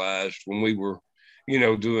realized when we were,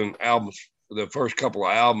 doing albums, the first couple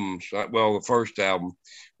of albums. Well, the first album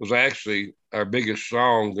was actually our biggest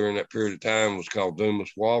song during that period of time was called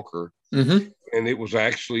Doomus Walker. And it was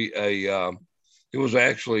actually a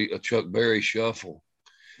Chuck Berry shuffle.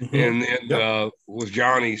 And then with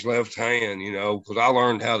Johnny's left hand, because I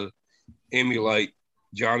learned how to emulate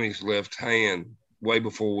Johnny's left hand way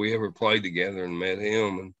before we ever played together and met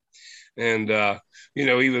him. And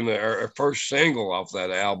even our first single off that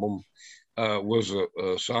album was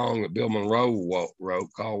a song that Bill Monroe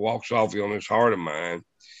wrote called Walk Softly on This Heart of Mine.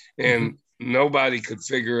 And nobody could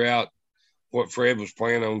figure out what Fred was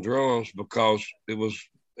playing on drums because it was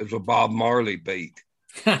a Bob Marley beat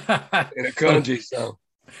in a country song.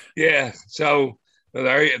 Yeah, so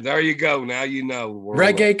there you go. Now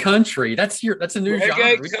reggae country. That's a new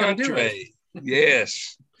reggae genre. Country.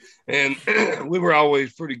 Yes, and we were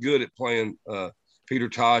always pretty good at playing Peter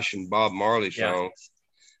Tosh and Bob Marley songs,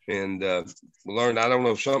 and we learned. I don't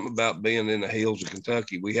know, something about being in the hills of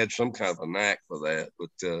Kentucky. We had some kind of a knack for that.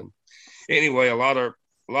 But anyway, a lot of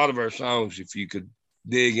our songs, if you could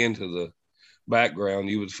dig into the background,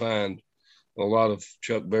 you would find a lot of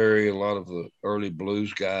Chuck Berry, a lot of the early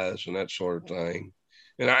blues guys and that sort of thing.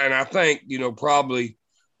 And I think, probably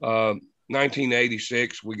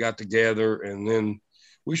 1986, we got together and then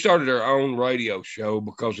we started our own radio show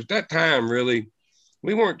because at that time, really,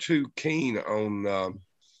 we weren't too keen on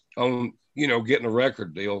getting a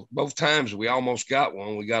record deal. Both times we almost got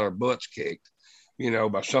one, we got our butts kicked,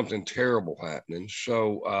 by something terrible happening.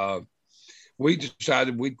 So we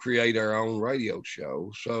decided we'd create our own radio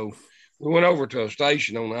show. So we went over to a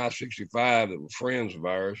station on I-65 that were friends of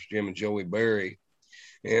ours, Jim and Joey Berry.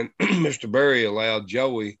 And Mr. Berry allowed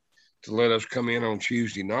Joey to let us come in on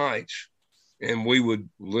Tuesday nights. And we would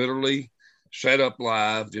literally set up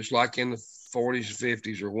live, just like in the 40s,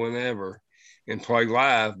 50s, or whenever, and play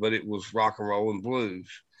live, but it was rock and roll and blues.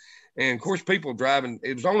 And, of course, people driving,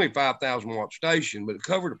 it was only a 5,000-watt station, but it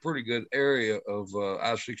covered a pretty good area of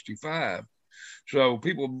I-65. So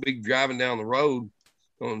people would be driving down the road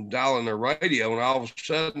on dialing their radio, and all of a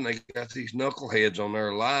sudden they got these knuckleheads on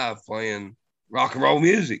there live playing rock and roll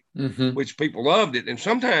music, which people loved it. And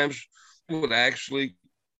sometimes people would actually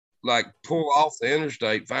pull off the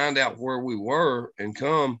interstate, find out where we were and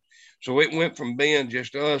come. So it went from being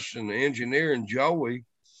just us and the engineer and Joey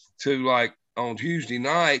to on Tuesday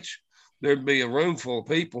nights, there'd be a room full of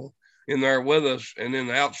people in there with us. And then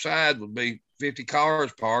the outside would be 50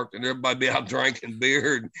 cars parked and everybody be out drinking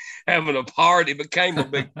beer and having a party. It became a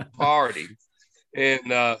big party.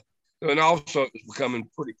 And also it was becoming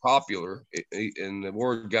pretty popular. And the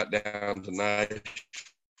word got down to Nashville,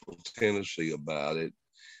 Tennessee about it.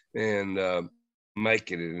 And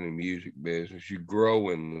making it in the music business. You grow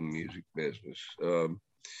in the music business.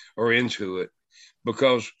 or into it,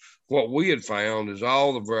 because what we had found is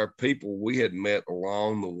all of our people we had met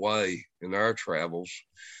along the way in our travels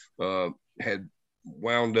had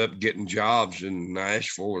wound up getting jobs in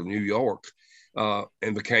Nashville or New York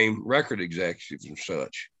and became record executives and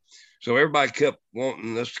such. So everybody kept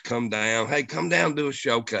wanting us to come down. Hey, come down, do a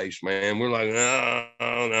showcase, man. We're like,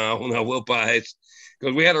 no, we'll pass.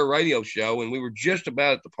 Because we had a radio show and we were just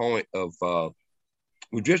about at the point where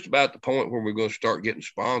we're going to start getting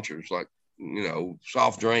sponsors, like,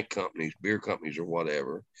 soft drink companies, beer companies, or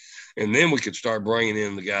whatever. And then we could start bringing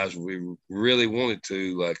in the guys we really wanted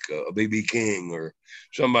to, like a BB King or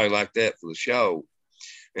somebody like that for the show.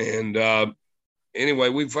 And anyway,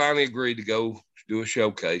 we finally agreed to go do a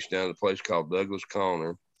showcase down at a place called Douglas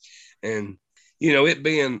Corner. And, it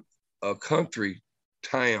being a country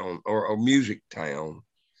town or a music town,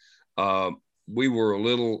 we were a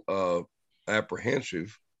little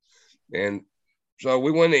apprehensive. And so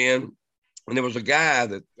we went in, and there was a guy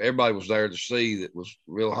that everybody was there to see that was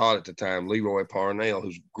real hot at the time, Leroy Parnell,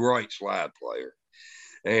 who's a great slide player.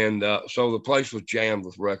 And so the place was jammed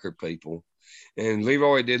with record people. And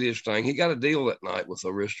Leroy did his thing. He got a deal that night with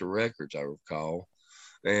Arista Records, I recall.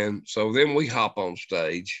 And so then we hop on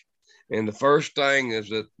stage. And the first thing is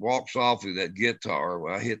that walks off with that guitar.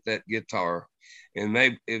 When I hit that guitar, and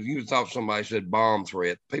if you thought somebody said bomb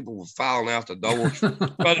threat, people were filing out the doors,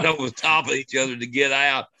 running over the top of each other to get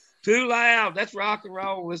out. Too loud. That's rock and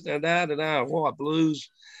roll. Listen, what blues.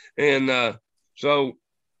 And so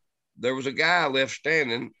there was a guy left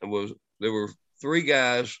standing. There were three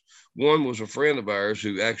guys. One was a friend of ours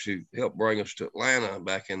who actually helped bring us to Atlanta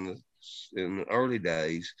back in the early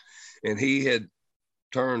days, and he had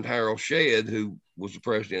turned Harold Shedd, who was the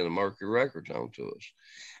president of Mercury Records, on to us,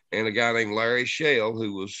 and a guy named Larry Shell,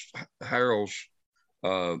 who was Harold's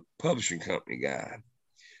publishing company guy.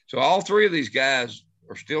 So all three of these guys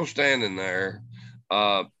are still standing there,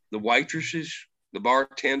 the waitresses, the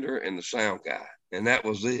bartender, and the sound guy. And that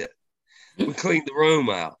was it. We cleaned the room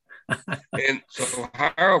out. And so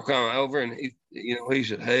Harold come over and he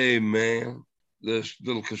said, hey, man, this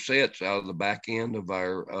little cassette's out of the back end of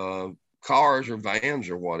our cars or vans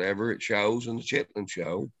or whatever. It shows in the Chitlin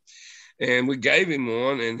show. And we gave him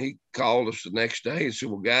one, and he called us the next day and said,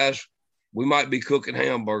 well, guys, we might be cooking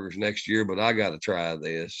hamburgers next year, but I got to try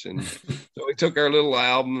this. And so he took our little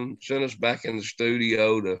album and sent us back in the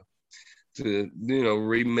studio to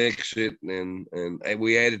remix it. And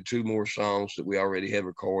we added two more songs that we already had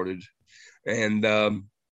recorded and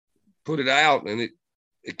put it out. And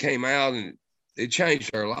it came out, and it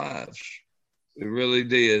changed our lives. It really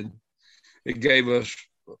did. It gave us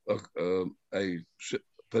a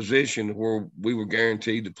position where we were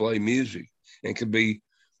guaranteed to play music and could be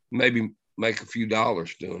maybe make a few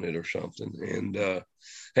dollars doing it or something. And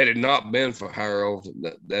had it not been for Harold,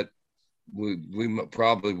 that we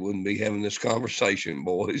probably wouldn't be having this conversation,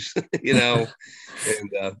 boys. And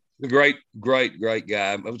the great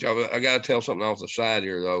guy. I got to tell something off the side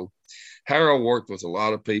here, though. Harold worked with a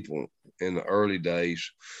lot of people in the early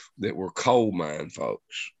days that were coal mine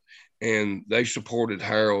folks, and they supported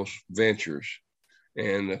Harold's ventures.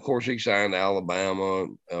 And of course, he signed Alabama,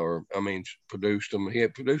 produced them. He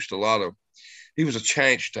had produced a lot of. He was a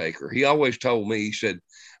chance taker. He always told me, he said,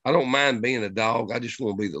 I don't mind being a dog. I just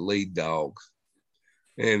want to be the lead dog.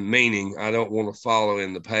 And meaning I don't want to follow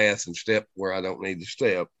in the path and step where I don't need to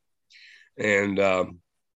step. And I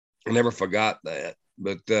never forgot that.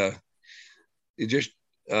 But it just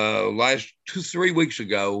last 2-3 weeks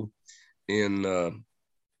ago in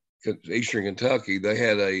Eastern Kentucky, they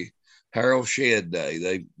had a Harold Shedd Day.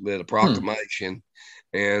 They had a proclamation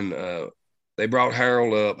and they brought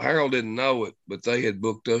Harold up. Harold didn't know it, but they had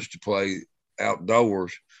booked us to play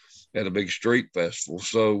outdoors at a big street festival.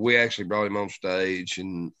 So we actually brought him on stage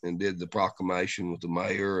and did the proclamation with the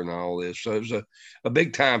mayor and all this. So it was a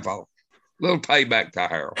big time for a little payback to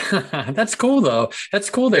Harold. That's cool, though. That's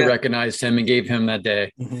cool they recognized him and gave him that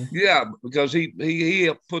day. Mm-hmm. Yeah, because he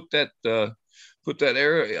helped put that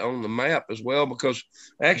area on the map as well, because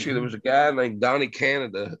actually there was a guy named Donnie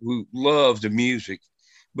Canada who loved the music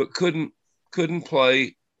but couldn't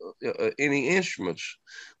play any instruments,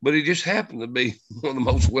 but he just happened to be one of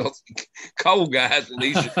the most wealthy coal guys in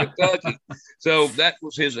Eastern Kentucky. So that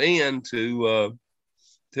was his end to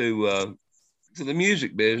the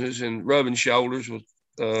music business and rubbing shoulders with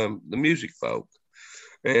the music folk.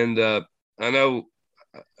 And I know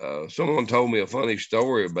someone told me a funny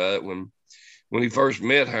story about it. When he first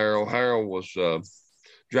met Harold, Harold was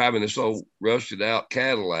driving this old rusted out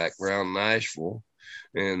Cadillac around Nashville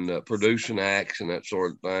and producing acts and that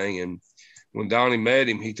sort of thing. And when Donnie met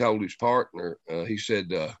him, he told his partner, he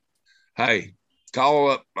said, hey,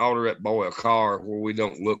 order that boy a car where we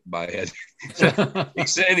don't look bad. So he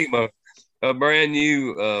sent him a brand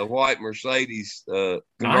new white Mercedes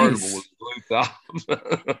convertible Nice. with blue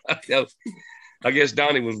top. I guess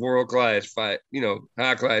Donnie was world class, high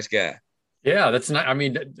class guy. Yeah, that's not. I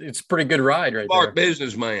mean, it's a pretty good ride, right Smart there.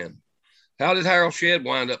 businessman. How did Harold Shedd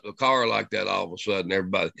wind up with a car like that all of a sudden?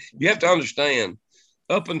 Everybody, you have to understand.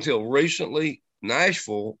 Up until recently,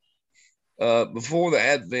 Nashville, before the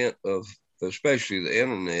advent of especially the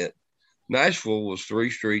internet, Nashville was 3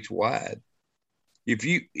 streets wide. If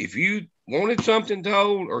you wanted something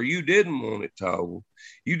told or you didn't want it told,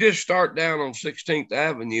 you just start down on 16th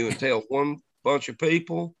Avenue and tell one bunch of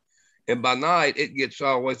people, and by night it gets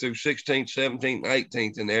all the way through 16th, 17th,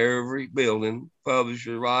 18th in every building,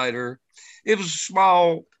 publisher, writer. It was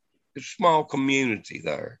a small community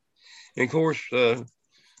there. And of course,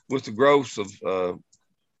 with the growth of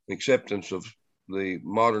acceptance of the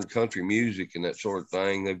modern country music and that sort of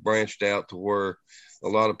thing, they've branched out to where a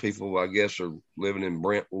lot of people, I guess, are living in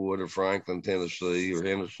Brentwood or Franklin, Tennessee, or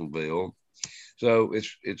Hendersonville. So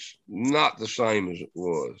it's not the same as it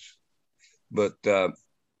was. But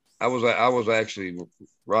I was actually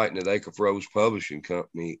writing at Acre Rose Publishing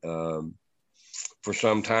Company for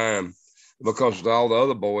some time because all the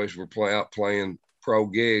other boys were out playing pro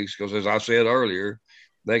gigs. Because as I said earlier,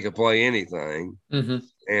 they could play anything. Mm-hmm.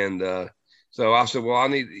 And so I said, well,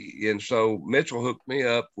 and so Mitchell hooked me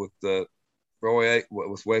up with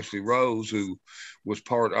with Wesley Rose, who was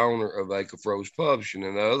part owner of Acre Rose Publishing,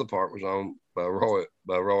 and the other part was owned by Roy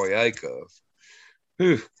Acuff.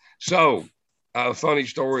 Whew. So a funny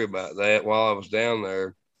story about that. While I was down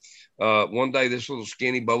there, one day this little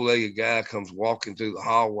skinny bow-legged guy comes walking through the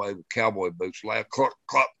hallway with cowboy boots, loud cluck,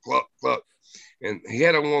 cluck, cluck, cluck. And he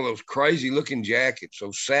had on one of those crazy looking jackets,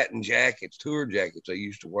 those satin jackets, tour jackets they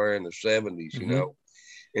used to wear in the 70s, Mm-hmm. you know.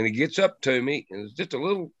 And he gets up to me, and it's just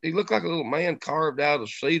he looked like a little man carved out of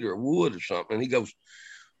cedar or wood or something. And he goes,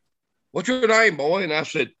 "What's your name, boy?" And I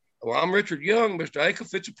said, "Well, I'm Richard Young, Mr.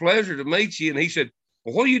 Acuff. It's a pleasure to meet you." And he said,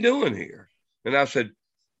 "Well, what are you doing here?" And I said,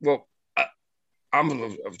 "Well,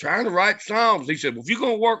 I'm trying to write songs." He said, "Well, if you're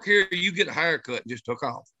going to work here, you get a haircut," and just took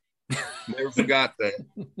off. Never forgot that.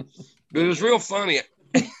 But it was real funny.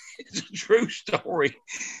 It's a true story.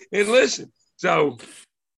 And listen, so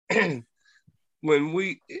when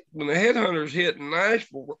the Headhunters hit in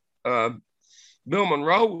Nashville, Bill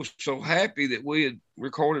Monroe was so happy that we had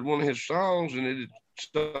recorded one of his songs and it had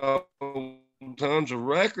sold tons of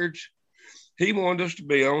records. He wanted us to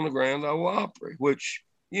be on the Grand Ole Opry, which,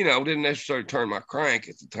 didn't necessarily turn my crank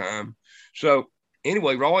at the time. So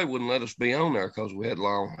anyway, Roy wouldn't let us be on there because we had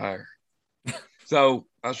long hair. So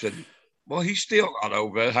I said, well, he's still not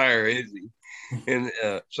over that hair, is he? And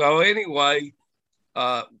so anyway,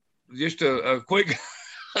 just a quick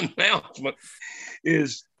announcement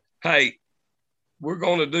is, hey, we're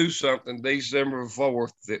going to do something December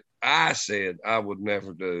 4th that I said I would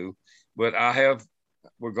never do, but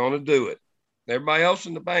we're going to do it. Everybody else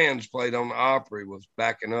in the band's played on the Opry was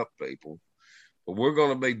backing up people. But we're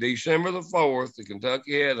going to be December the 4th, the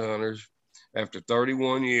Kentucky Headhunters, after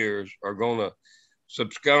 31 years, are going to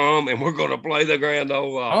subscum, and we're going to play the Grand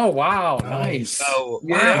Ole Opry. Oh, wow. Nice. So,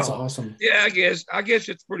 Wow, yeah, that's awesome. yeah, I guess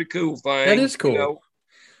it's a pretty cool thing. That is cool.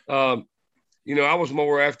 I was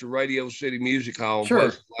more after Radio City Music Hall, Sure.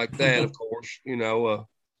 places like that, of course.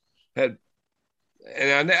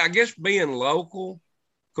 I guess being local,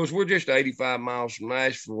 because we're just 85 miles from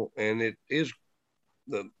Nashville, and it is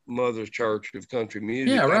the mother's church of country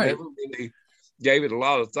music. Yeah, right. I never really gave it a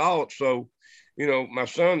lot of thought. So, my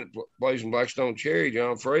son that plays in Blackstone Cherry,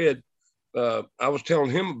 John Fred, I was telling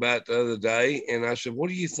him about it the other day, and I said, "What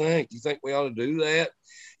do you think? You think we ought to do that?"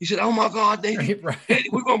 He said, "Oh my God, Daddy, Right. Daddy,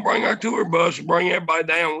 we're gonna bring our tour bus and bring everybody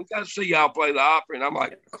down. We got to see y'all play the Opry." And I'm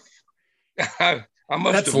like, I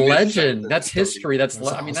must That's have missed legend. something. That's history. That's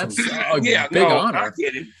Awesome. that's a Yeah, big no, honor. I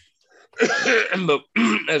get it. But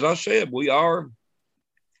as I said, we are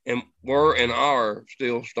and were and are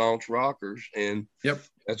still staunch rockers, and Yep.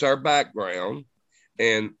 that's our background.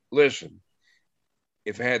 And listen,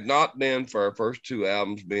 if it had not been for our first 2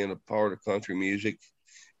 albums being a part of country music,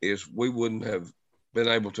 we wouldn't have been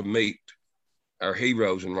able to meet our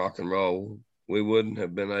heroes in rock and roll. We wouldn't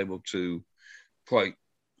have been able to play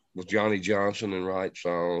with Johnny Johnson and write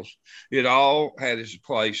songs. It all had its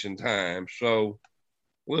place in time. So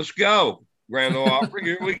let's go. Grand Ole Opry,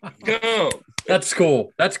 here we come. That's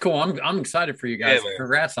cool. That's cool. I'm excited for you guys. Yeah, man.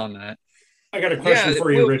 Congrats on that. I got a question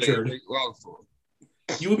for you, Richard.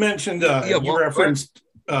 You mentioned you referenced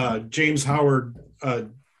James Howard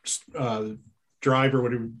Drive or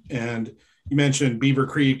whatever, and you mentioned Beaver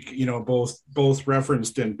Creek. Both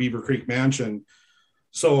referenced in Beaver Creek Mansion.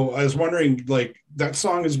 So I was wondering, like, that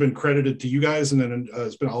song has been credited to you guys, and then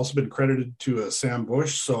it's been also been credited to Sam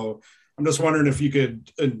Bush. So I'm just wondering if you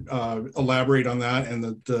could elaborate on that and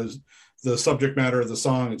the subject matter of the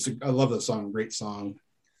song. I love that song, great song.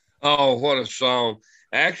 Oh, what a song!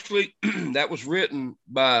 Actually, that was written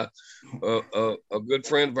by a good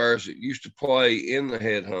friend of ours that used to play in the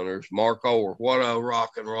Headhunters, Mark Orr. What a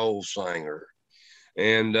rock and roll singer!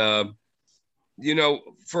 And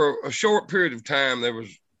for a short period of time, there was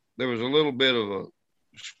a little bit of a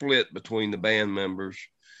split between the band members,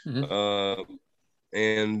 and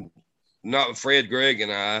not Fred, Greg,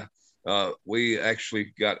 and I. We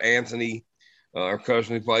actually got Anthony, our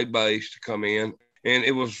cousin who played bass, to come in, and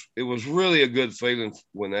it was really a good feeling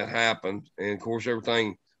when that happened. And of course,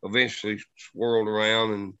 everything eventually swirled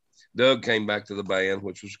around, and Doug came back to the band,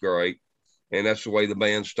 which was great. And that's the way the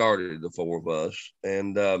band started, the four of us.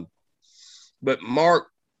 And but Mark,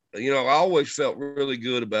 I always felt really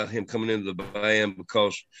good about him coming into the band,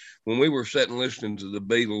 because when we were sitting listening to the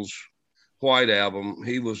Beatles' White Album,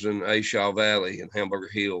 he was in A Shaw Valley and Hamburger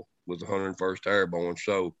Hill with the 101st Airborne.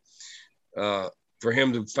 So for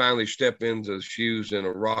him to finally step into the shoes in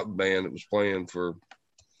a rock band that was playing for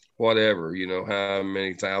whatever, how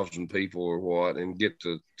many thousand people or what, and get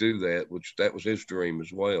to do that, which that was his dream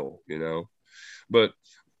as well, But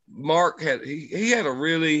Mark had a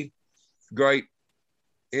really great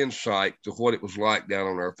insight to what it was like down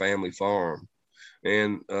on our family farm,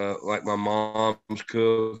 and like my mom's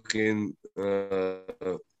cooking,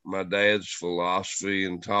 my dad's philosophy,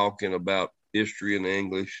 and talking about history and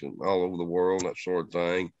English and all over the world, and that sort of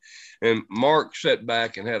thing. And Mark sat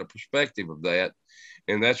back and had a perspective of that,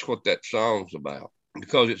 and that's what that song's about,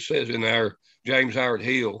 because it says in our James Howard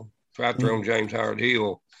Hill, right there on James Howard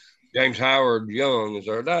Hill, James Howard Young is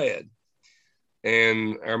our dad.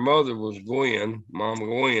 And our mother was Gwen, Mama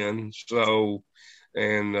Gwen. So,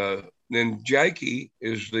 and then Jakey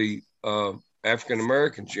is the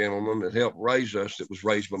African-American gentleman that helped raise us, that was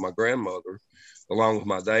raised by my grandmother, along with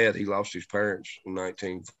my dad. He lost his parents in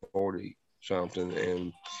 1940 something.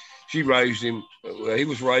 And she raised him. He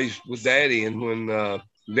was raised with Daddy. And when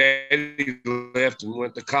Daddy left and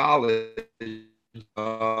went to college,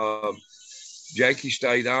 Jakey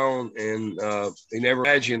stayed on, and he never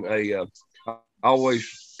imagined I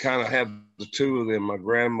always kind of have the two of them, my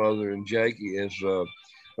grandmother and Jakey, as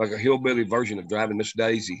like a hillbilly version of Driving Miss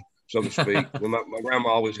Daisy, so to speak. my grandma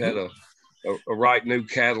always had a right new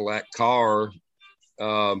Cadillac car,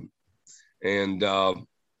 and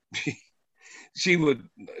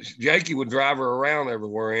Jakey would drive her around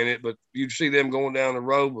everywhere in it, but you'd see them going down the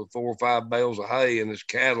road with 4 or 5 bales of hay in this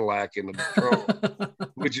Cadillac in the trunk,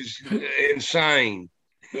 which is insane.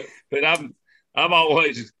 But I'm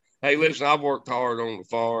always, hey, listen, I've worked hard on the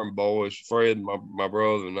farm, boys. Fred, my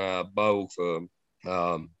brother, and I both,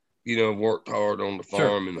 worked hard on the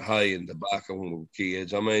farm and the hay and tobacco when we were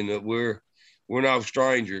kids. I mean, we're no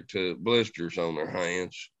stranger to blisters on our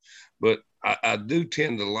hands, but I do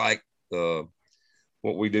tend to like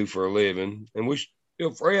what we do for a living. And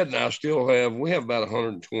Fred and I still have about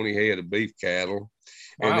 120 head of beef cattle.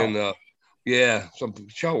 Wow. And then, something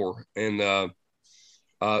sure. And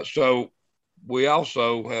so we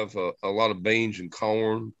also have a lot of beans and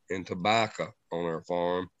corn and tobacco on our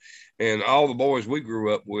farm. And all the boys we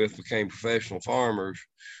grew up with became professional farmers.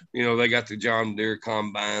 They got the John Deere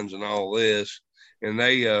combines and all this. And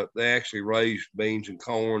they actually raised beans and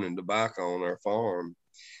corn and tobacco on our farm.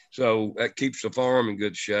 So that keeps the farm in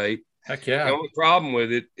good shape. Heck yeah. The only problem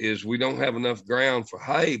with it is we don't have enough ground for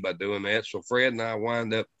hay by doing that. So Fred and I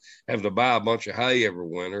wind up having to buy a bunch of hay every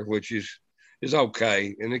winter, which is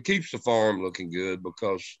okay. And it keeps the farm looking good,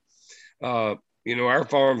 because, our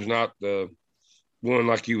farm's not the one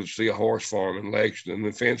like you would see a horse farm in Lexington.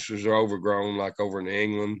 The fences are overgrown like over in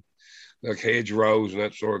England, like hedgerows and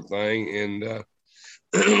that sort of thing. And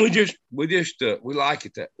we like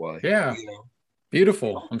it that way. Yeah.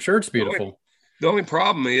 Beautiful. I'm sure it's beautiful. The only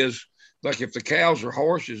problem is, like, if the cows or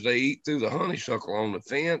horses, they eat through the honeysuckle on the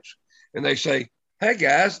fence, and they say, "Hey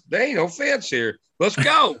guys, there ain't no fence here. Let's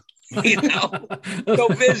go." Go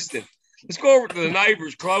visit them. Let's go over to the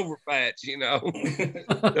neighbor's clover patch. So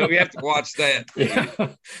we have to watch that. Yeah.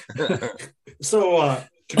 So,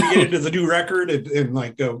 can we get into the new record and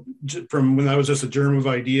like from when that was just a germ of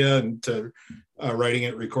idea and to writing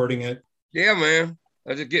it, recording it? Yeah, man.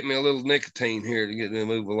 I just get me a little nicotine here to get me to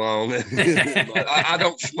move along. I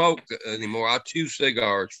don't smoke anymore. I chew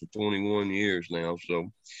cigars for 21 years now.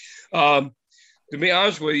 So, to be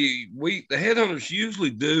honest with you, the Headhunters usually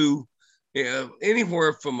do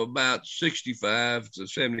anywhere from about 65 to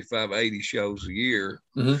 75, 80 shows a year.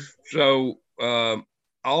 Mm-hmm. So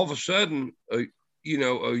all of a sudden,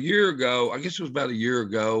 a year ago, I guess it was about a year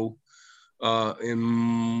ago,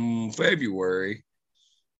 in February,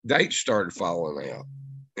 dates started falling out.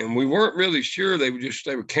 And we weren't really sure. They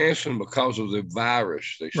were canceling because of the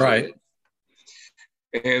virus, they said. Right.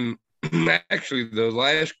 And actually, the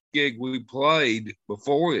last gig we played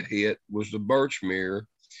before it hit was the Birchmere,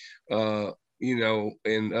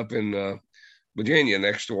 and up in Virginia,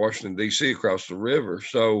 next to Washington, D.C., across the river.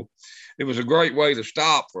 So it was a great way to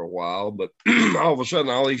stop for a while. But all of a sudden,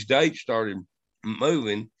 all these dates started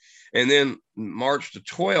moving. And then March the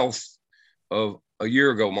 12th of a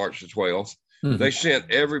year ago, March the 12th, they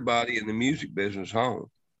sent everybody in the music business home.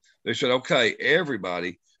 They said, okay,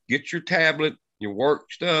 everybody, get your tablet, your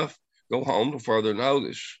work stuff, go home to further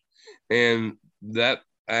notice. And that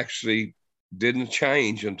actually didn't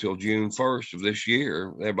change until June 1st of this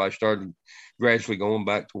year. Everybody started gradually going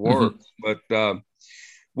back to work. But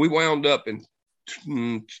we wound up in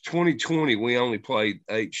 2020, we only played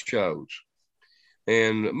 8 shows.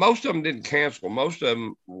 And most of them didn't cancel. Most of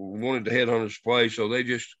them wanted the Headhunters to play, so they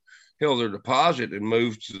just held their deposit and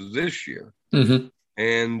moved to this year.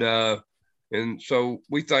 And so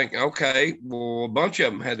we think, okay, well, a bunch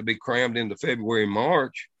of them had to be crammed into February,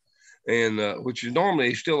 March, and which is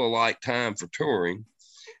normally still a light time for touring.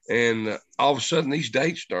 And all of a sudden, these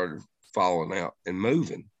dates started falling out and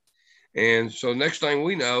moving. And so next thing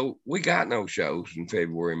we know, we got no shows in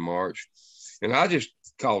February, March. And I just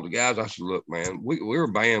called the guys. I said, look, man, we're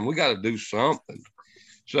a band. We got to do something.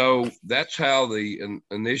 So that's how the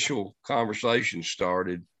initial conversation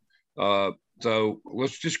started. So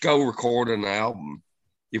let's just go record an album.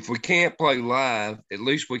 If we can't play live, at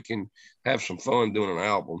least we can have some fun doing an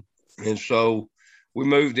album. And so we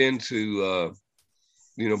moved into,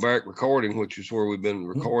 Barrack Recording, which is where we've been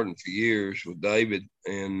recording for years with David.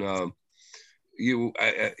 And, we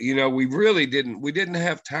didn't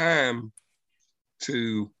have time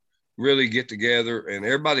to really get together, and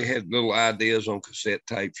everybody had little ideas on cassette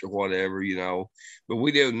tapes or whatever, but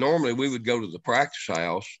normally we would go to the practice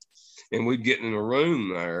house and we'd get in a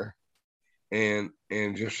room there and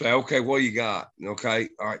just say, okay, what you got? Okay.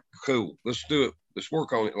 All right, cool. Let's do it. Let's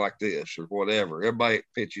work on it like this or whatever. Everybody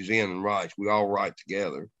pitches in and writes. We all write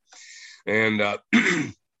together. And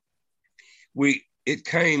it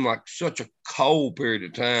came like such a cold period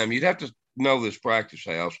of time. You'd have to know this practice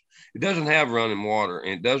house. It doesn't have running water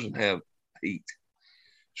and it doesn't have heat.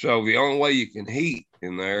 So the only way you can heat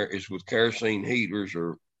in there is with kerosene heaters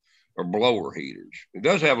or blower heaters. It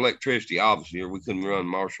does have electricity, obviously, or we couldn't run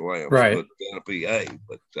Marshall amps, right? But a PA.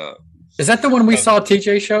 But is that the one we saw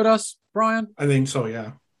TJ showed us, Brian? I think so.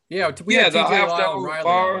 Yeah. Yeah. We had TJ Lyle and Riley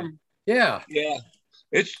farm. Yeah. Yeah.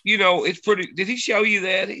 It's it's pretty. Did he show you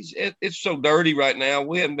that? It's so dirty right now.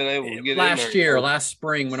 We haven't been able to get in there. Last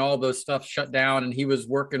spring, when all those stuff shut down, and he was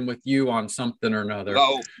working with you on something or another.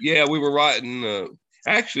 Oh yeah, we were writing.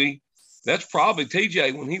 Actually, that's probably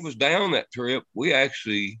TJ when he was down that trip. We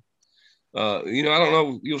actually, I don't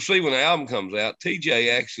know. You'll see when the album comes out.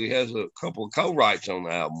 TJ actually has a couple of co-writes on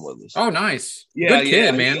the album with us. Oh, nice. Yeah, good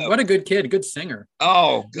kid, man. What a good kid. Good singer.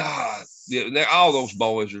 Oh God. Yeah, all those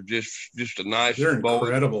boys are just the nicest They're boys.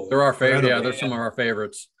 Incredible. They're our favorite. Yeah, they're some of our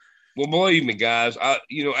favorites. Well, believe me, guys,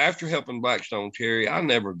 after helping Blackstone Cherry, I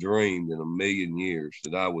never dreamed in a million years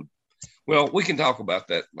that I would. Well, we can talk about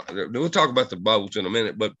that. We'll talk about the boats in a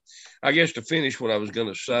minute, but I guess to finish what I was going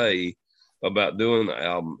to say about doing the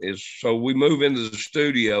album is, so we move into the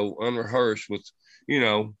studio unrehearsed with,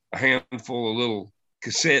 a handful of little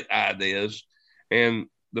cassette ideas. And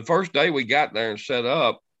the first day we got there and set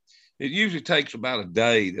up, it usually takes about a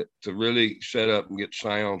day to really set up and get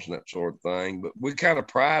sounds and that sort of thing. But we kind of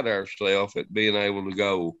pride ourselves at being able to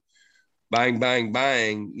go bang, bang,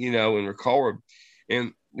 bang, and record.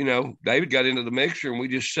 And, David got into the mixer and we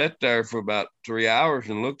just sat there for about 3 hours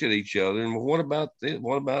and looked at each other. And, well, what about this?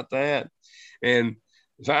 What about that? And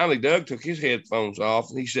finally, Doug took his headphones off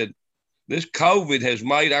and he said, this COVID has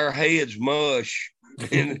made our heads mush.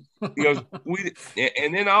 And he goes,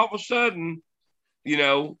 and then all of a sudden,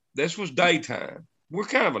 this was daytime. We're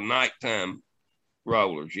kind of a nighttime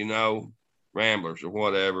rollers, ramblers or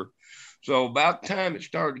whatever. So about the time it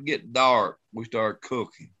started to get dark, we started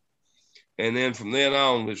cooking. And then from then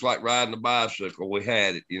on, it's like riding a bicycle. We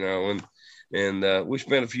had it, and we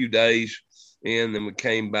spent a few days in, then we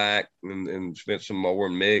came back and spent some more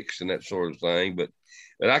and mixed and that sort of thing. But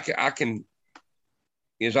I can,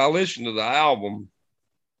 as I listen to the album,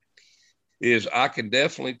 I can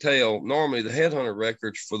definitely tell. Normally, the Headhunter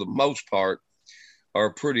records, for the most part,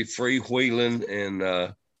 are pretty freewheeling and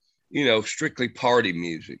strictly party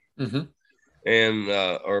music, and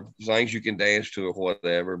or things you can dance to or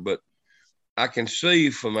whatever. But I can see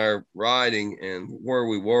from our writing and where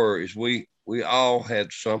we were is we all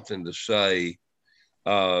had something to say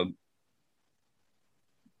from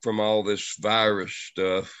all this virus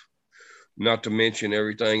stuff, not to mention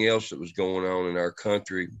everything else that was going on in our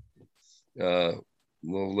country.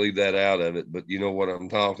 We'll leave that out of it, but you know what I'm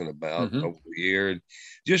talking about over the year. And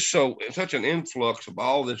just such an influx of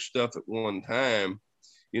all this stuff at one time.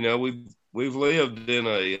 You know, we've lived in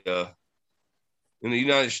in the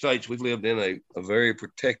United States, we've lived in a very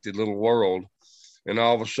protected little world. And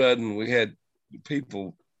all of a sudden we had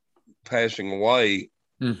people passing away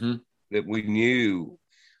that we knew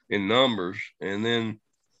in numbers. And then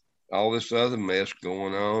all this other mess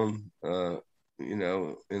going on, you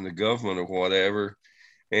know, in the government or whatever.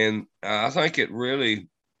 And I think it really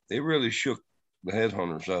shook the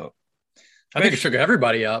headhunters up. I think it shook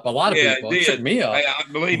everybody up. A lot of people. It shook me up.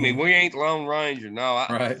 Believe me, we ain't Lone Ranger. No,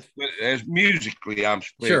 right. As musically, I'm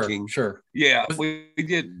speaking. Sure. Yeah,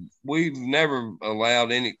 we've never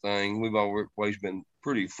allowed anything. We've always been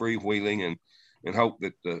pretty freewheeling and hope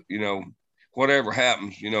that you know, whatever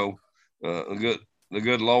happens, you know, the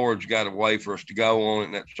good Lord's got a way for us to go on it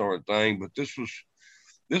and that sort of thing. But this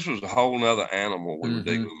was a whole nother animal we were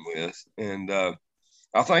dealing with, and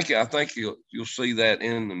I think you'll see that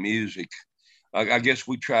in the music. I guess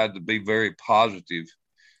we tried to be very positive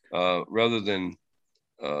rather than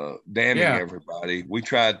damning everybody. We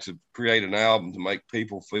tried to create an album to make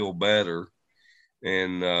people feel better,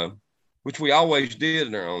 and which we always did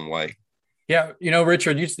in our own way. Yeah. You know,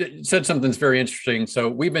 Richard, you said something that's very interesting. So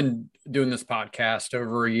we've been doing this podcast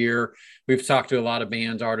over a year. We've talked to a lot of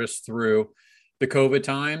bands, artists through the COVID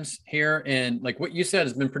times here. And like what you said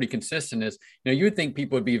has been pretty consistent is, you know, you would think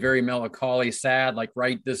people would be very melancholy, sad, like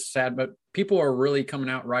write this sad, but people are really coming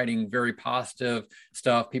out writing very positive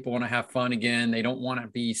stuff. People want to have fun again. They don't want to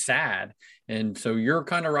be sad. And so you're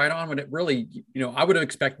kind of right on with it. Really, you know, I would have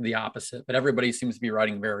expected the opposite, but everybody seems to be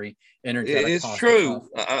writing very energetic. It's true.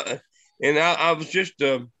 And I was just,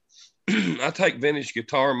 I take Vintage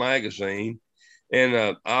Guitar Magazine. And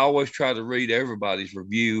I always try to read everybody's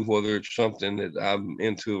review, whether it's something that I'm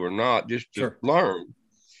into or not, just to learn.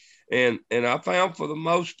 And I found for the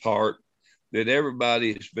most part that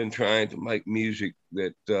everybody has been trying to make music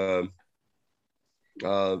that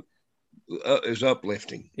is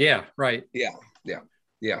uplifting. Yeah, right.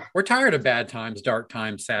 Yeah. We're tired of bad times, dark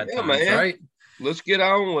times, sad times, man. right? Let's get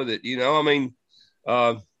on with it. You know, I mean,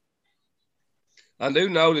 I do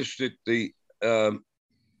notice that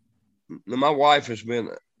my wife has been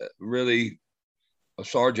really a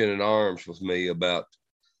sergeant at arms with me about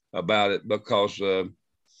it because I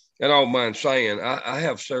don't mind saying I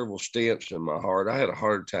have several stents in my heart. I had a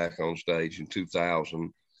heart attack on stage in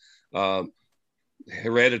 2000.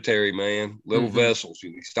 Hereditary, man, little vessels,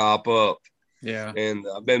 you stop up. Yeah. And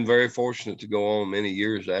I've been very fortunate to go on many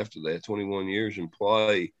years after that, 21 years in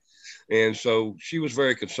play. And so she was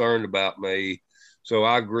very concerned about me. So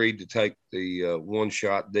I agreed to take the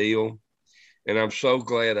one-shot deal, and I'm so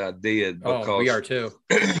glad I did. Because, we are too.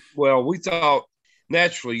 Well, we thought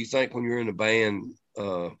naturally you think when you're in a band,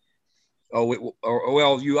 you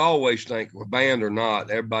always think, well, band or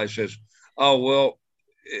not, everybody says, oh, well,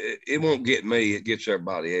 it won't get me, it gets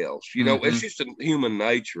everybody else. You know, it's just a human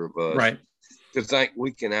nature of us to think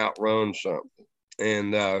we can outrun something.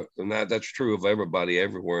 And that's true of everybody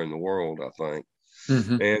everywhere in the world, I think.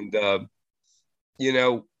 And, you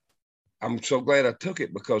know, I'm so glad I took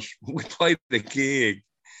it because we played the gig.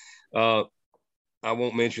 I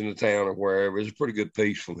won't mention the town or wherever. It's a pretty good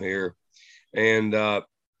piece from here. And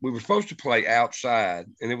we were supposed to play outside,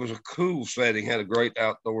 and it was a cool setting, had a great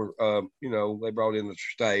outdoor, you know, they brought in the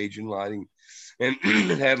stage and lighting, and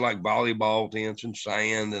it had like volleyball tents and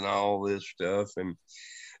sand and all this stuff. And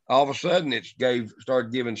all of a sudden it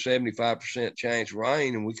started giving 75% chance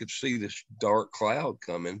rain, and we could see this dark cloud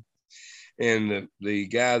coming. And the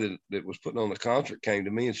guy that was putting on the concert came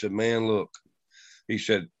to me and said, man, look, he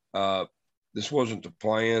said, this wasn't the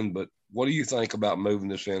plan, but what do you think about moving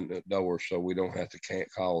this indoors so we don't have to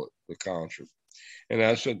can't call it the concert? And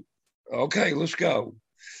I said, okay, let's go.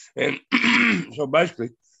 And so basically,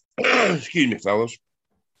 excuse me, fellas,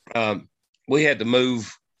 we had to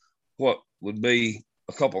move what would be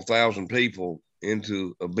a couple thousand people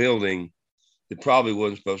into a building that probably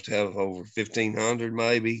wasn't supposed to have over 1,500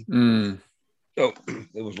 maybe. So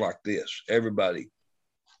it was like this. Everybody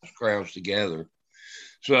was crouched together.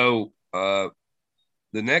 So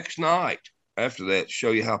the next night after that, to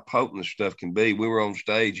show you how potent this stuff can be, we were on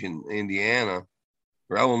stage in Indiana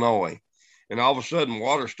or Illinois, and all of a sudden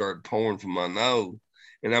water started pouring from my nose.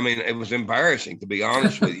 And I mean, it was embarrassing, to be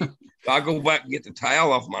honest with you. So I go back and get the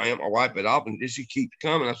towel off my arm, I wipe it off, and this keeps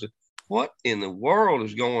coming. I said, what in the world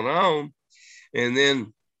is going on? And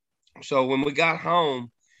then, so when we got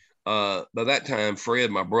home, by that time,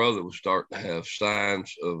 Fred, my brother, was starting to have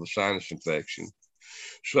signs of a sinus infection.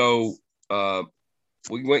 So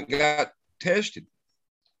we went and got tested,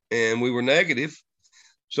 and we were negative.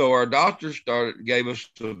 So our doctor gave us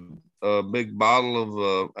a big bottle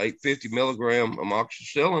of 850 milligram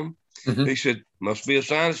amoxicillin. Mm-hmm. He said, must be a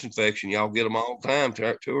sinus infection. Y'all get them all the time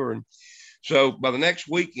touring. So by the next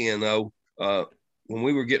weekend, though, when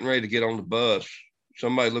we were getting ready to get on the bus,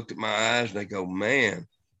 somebody looked at my eyes and they go, man,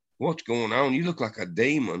 what's going on? You look like a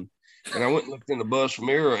demon. And I went and looked in the bus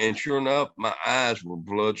mirror, and sure enough, my eyes were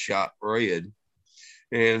bloodshot red.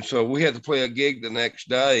 And so we had to play a gig the next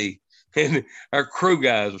day. And our crew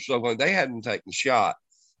guys were so funny. They hadn't taken the shot.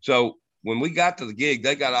 So when we got to the gig,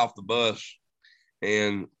 they got off the bus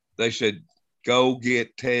and they said, go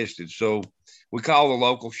get tested. So we called the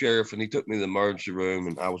local sheriff, and he took me to the emergency room,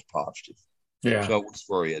 and I was positive. Yeah. So it was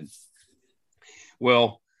Fred.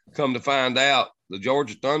 Well, come to find out, the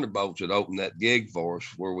Georgia Thunderbolts had opened that gig for us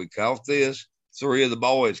where we caught this. 3 of the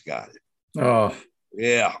boys got it. Oh,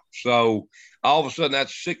 yeah. So all of a sudden,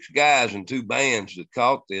 that's 6 guys in 2 bands that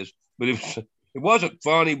caught this. But it wasn't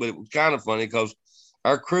funny, but it was kind of funny because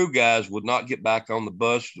our crew guys would not get back on the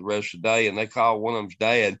bus the rest of the day, and they called one of them's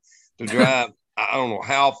dad to drive I don't know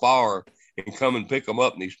how far and come and pick them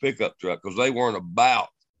up in these pickup trucks because they weren't about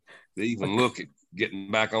to even look at getting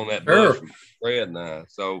back on that bus with Fred and I.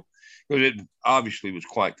 So it obviously was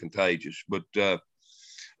quite contagious. But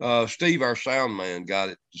Steve, our sound man, got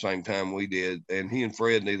it the same time we did, and he and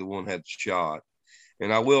Fred, neither one had the shot.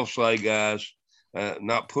 And I will say, guys,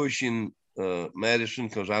 not pushing medicine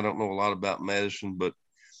because I don't know a lot about medicine, but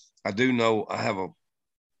I do know I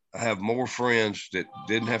have more friends that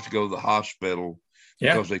didn't have to go to the hospital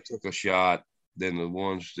because they took a shot than the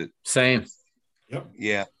ones that. Same. Yep.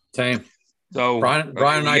 Yeah. Same. So Brian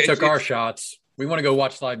and I took our shots. We want to go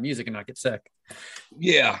watch live music and not get sick.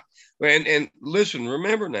 Yeah. And listen,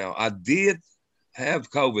 remember now, I did have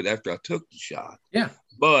COVID after I took the shot. Yeah.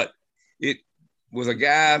 But it was a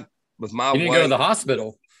guy with my weight. You didn't go to the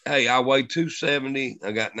hospital. Hey, I weighed 270.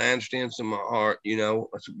 I got 9 stents in my heart. You know,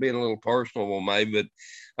 it's being a little personal on me, but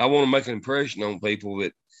I want to make an impression on people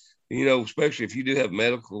that, you know, especially if you do have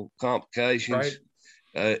medical complications.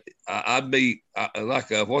 Right. I'd be like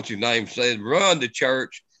what's your name said, run to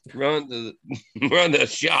church, run the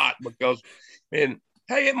shot because, and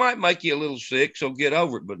hey, it might make you a little sick, so get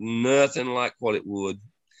over it, but nothing like what it would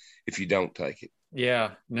if you don't take it.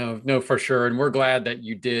 Yeah, no, for sure. And we're glad that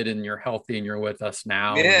you did and you're healthy and you're with us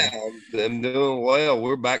now. Yeah, I'm doing well.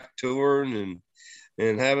 We're back touring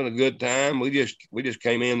and having a good time. We just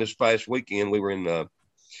came in this past weekend. We were in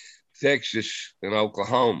Texas and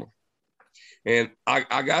Oklahoma. And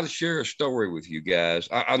I got to share a story with you guys.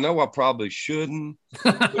 I know I probably shouldn't,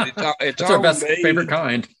 but it's our best me. Favorite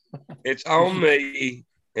kind. It's on me,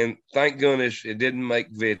 and thank goodness it didn't make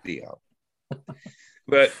video.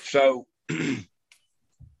 But so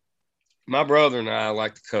my brother and I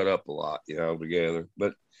like to cut up a lot, you know, together.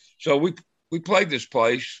 But so we played this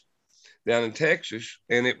place down in Texas,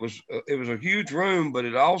 and it was a huge room, but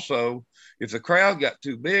it also, if the crowd got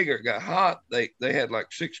too big or it got hot, they had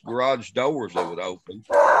like 6 garage doors they would open,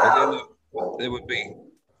 and then it would be.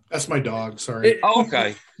 That's my dog. Sorry.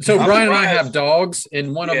 Okay. So Brian and I have dogs,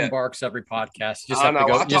 and one of them barks every podcast. You just have to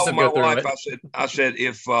go. I told my wife, it. I said,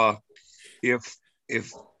 if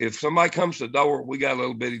somebody comes to the door, we got a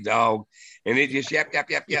little bitty dog, and it just yap.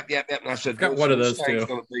 And I said, got one of those too. It's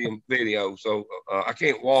going to be in video, so I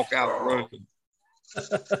can't walk out running.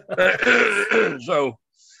 So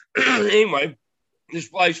anyway, this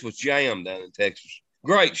place was jammed down in Texas.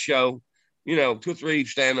 Great show, you know, 2 or 3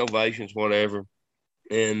 stand ovations, whatever.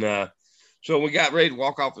 And so we got ready to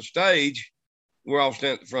walk off the stage. We're all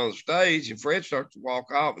standing at the front of the stage, and Fred starts to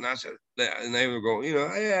walk off. And I said, and they were going, you know,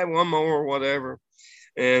 hey, one more or whatever.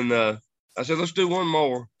 And I said, let's do one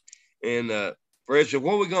more. And Fred said,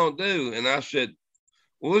 what are we going to do? And I said,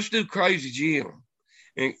 well, let's do Crazy Jim.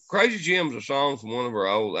 And Crazy Jim's a song from one of our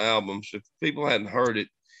old albums. If people hadn't heard it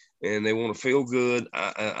and they want to feel good,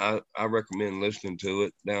 I recommend listening to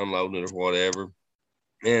it, downloading it or whatever.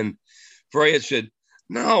 And Fred said,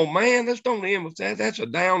 no, man, let's don't end with that. That's a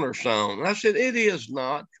downer song. And I said, it is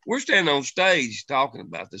not. We're standing on stage talking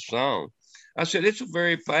about this song. I said, it's a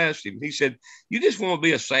very festive. He said, you just want to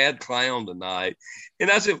be a sad clown tonight.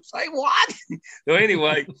 And I said, say what? So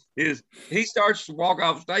anyway, he starts to walk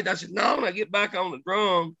off stage. I said, no, and I get back on the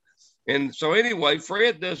drum. And so anyway,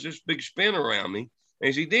 Fred does this big spin around me. And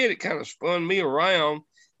as he did, it kind of spun me around,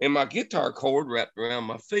 and my guitar cord wrapped around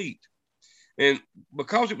my feet. And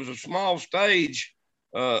because it was a small stage,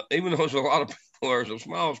 even though there's a lot of people, there's a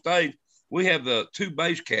small stage, we have the 2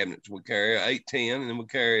 bass cabinets we carry, a 810, and then we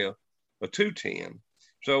carry a 210.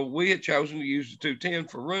 So we had chosen to use the 210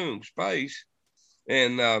 for room space.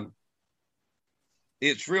 And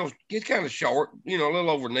it's kind of short, a little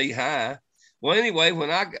over knee high. Well, anyway,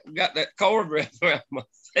 when I got that cord wrapped around my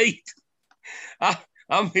feet,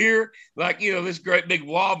 I'm here like, this great big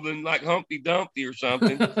wobbling like Humpty Dumpty or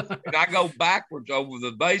something. And I go backwards over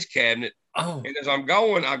the bass cabinet. Oh. And as I'm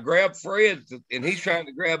going, I grab Fred, and he's trying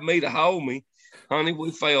to grab me to hold me. Honey,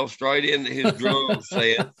 we fell straight into his drum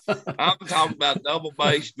set. I'm talking about double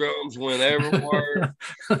bass drums went everywhere.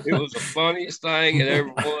 It was the funniest thing it ever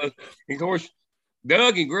was. And of course,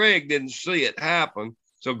 Doug and Greg didn't see it happen.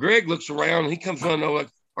 So Greg looks around, and he comes running over like,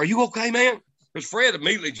 "Are you okay, man?" Because Fred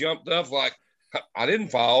immediately jumped up like, I didn't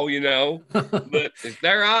fall, but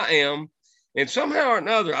there I am. And somehow or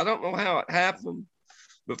another, I don't know how it happened,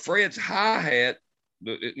 but Fred's hi-hat,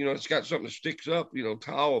 it's got something that sticks up,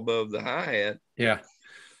 tall above the hi-hat. Yeah.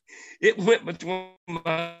 It went between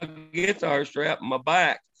my guitar strap and my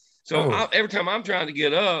back. So every time I'm trying to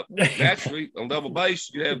get up, naturally on double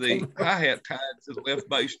bass, you have the hi-hat tied to the left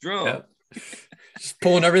bass drum. Yeah. Just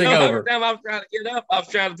pulling everything over. Every time I was trying to get up, I was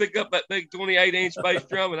trying to pick up that big 28-inch bass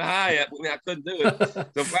drum and a hi-hat. I couldn't do it.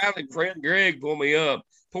 So finally, Fred and Greg pulled me up.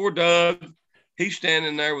 Poor Doug, he's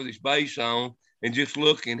standing there with his bass on and just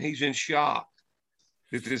looking. He's in shock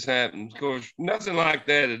that this happened. Of course, nothing like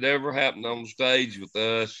that had ever happened on stage with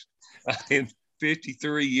us in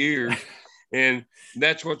 53 years. And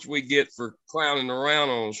that's what we get for clowning around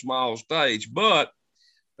on a small stage. But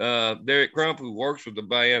Derek Crump, who works with the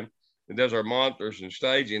band and does our monitors and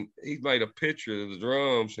staging, he's made a picture of the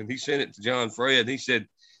drums, and he sent it to John Fred. He said,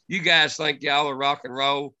 "You guys think y'all are rock and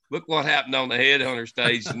roll? Look what happened on the Headhunter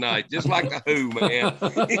stage tonight. Just like the Who, man."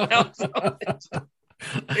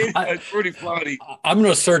 It's pretty funny. I'm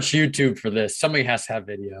going to search YouTube for this. Somebody has to have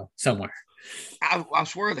video somewhere. I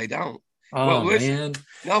swear they don't. Oh, well, listen, man.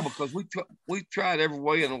 No, because we tried every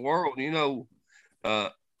way in the world,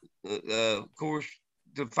 of course,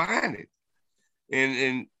 to find it.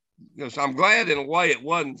 And so I'm glad in a way it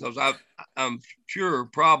wasn't, because I'm sure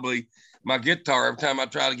probably my guitar, every time I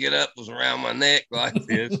try to get up, was around my neck like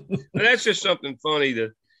this. But that's just something funny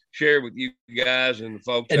to share with you guys and the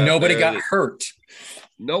folks. And nobody got hurt.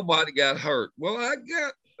 Nobody got hurt. Well, I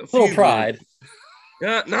got a little pride.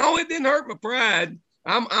 No, it didn't hurt my pride.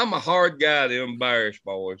 I'm a hard guy to embarrass,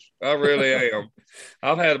 boys. I really am.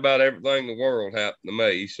 I've had about everything in the world happen to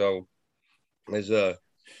me. So as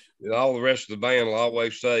all the rest of the band will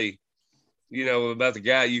always say, about the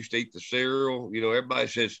guy who used to eat the cereal. Everybody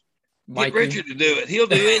says, "Get Richard to do it. He'll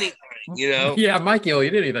do anything." Yeah, Mikey will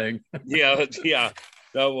eat anything. Yeah.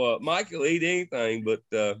 So Mikey will eat anything. But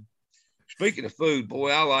speaking of food, boy,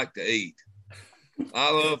 I like to eat.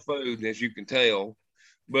 I love food, as you can tell.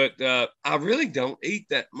 But I really don't eat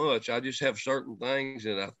that much. I just have certain things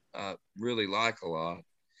that I really like a lot.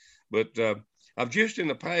 But I've just in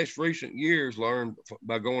the past recent years learned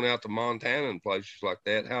by going out to Montana and places like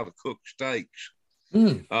that how to cook steaks.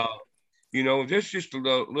 That's just a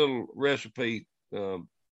little recipe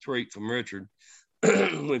treat from Richard.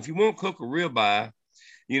 If you want to cook a ribeye,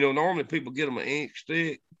 normally people get them an inch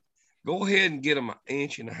thick. Go ahead and get them an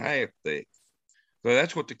inch and a half thick. So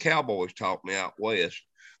that's what the cowboys taught me out west.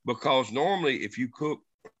 Because normally if you cook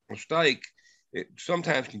a steak, it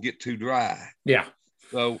sometimes can get too dry. Yeah.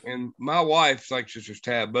 So, and my wife thinks it's just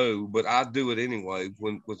taboo, but I do it anyway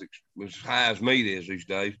when with as high as meat is these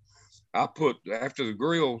days. I put, after the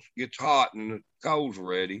grill gets hot and the coals are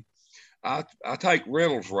ready, I take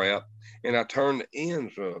Reynolds wrap and I turn the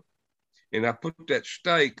ends up and I put that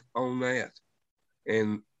steak on that.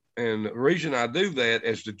 And the reason I do that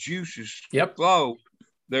is the juices flow,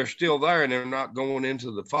 they're still there and they're not going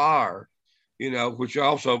into the fire, which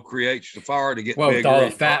also creates the fire to get bigger. With all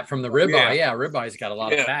the fat from the ribeye. Yeah, ribeye's got a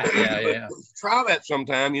lot of fat. Yeah. Try that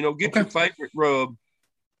sometime. Get your favorite rub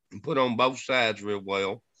and put on both sides real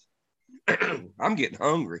well. I'm getting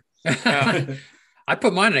hungry. I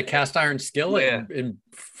put mine in a cast iron skillet and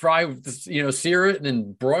fry, sear it and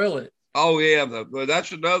then broil it. Oh, yeah. But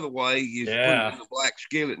that's another way. You put it in a black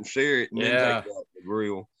skillet and sear it and then take it out the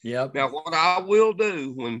grill. Yep. Now, what I will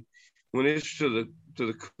do when it's to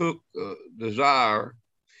the cook desire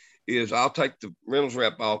is I'll take the Reynolds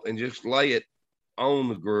wrap off and just lay it on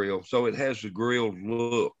the grill so it has the grilled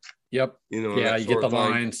look. Yep. You get the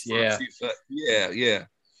lines. Yeah.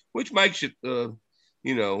 Which makes it,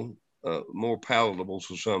 more palatable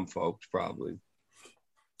to some folks probably.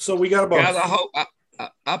 So we got about. Guys, I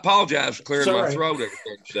apologize for clearing my throat every 30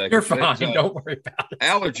 seconds. You're fine. Don't worry about it.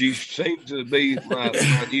 Allergies seem to be my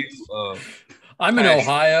new I'm in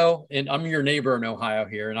Ohio, and I'm your neighbor in Ohio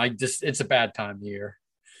here, and it's a bad time of year.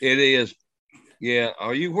 It is. Yeah.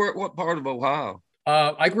 Are you what part of Ohio?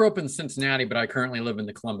 I grew up in Cincinnati, but I currently live in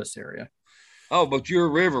the Columbus area. Oh, but you're a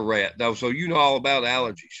river rat, though, so you know all about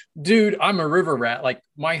allergies. Dude, I'm a river rat. Like,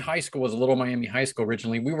 my high school was a Little Miami High School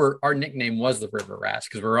originally. Our nickname was the River Rats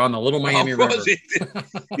because we were on the Little Miami River.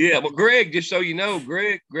 Yeah, well, Greg, just so you know,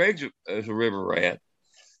 Greg's a river rat.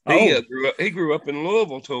 He grew up in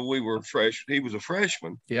Louisville till we were fresh. He was a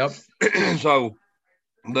freshman. Yep. So,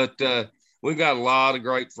 but we've got a lot of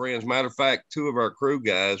great friends. Matter of fact, two of our crew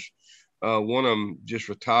guys, one of them just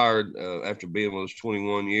retired after being with us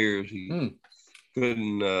 21 years. He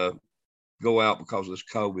couldn't go out because of this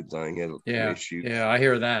COVID thing. Had issues. Yeah, I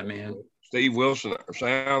hear that, man. Steve Wilson, our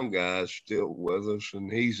sound guy, is still with us,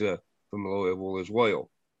 and he's from Louisville as well.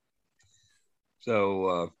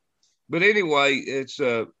 So, but anyway, it's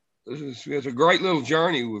a great little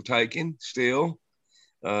journey we've taken still.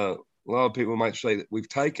 A lot of people might say that we've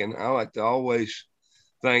taken. I like to always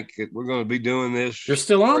think that we're going to be doing this. You're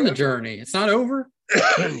still on the journey. It's not over.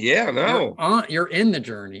 Yeah, no. You're in the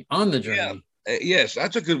journey, on the journey. Yeah. Yes,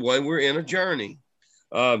 that's a good way. We're in a journey.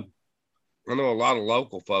 I know a lot of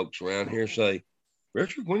local folks around here say,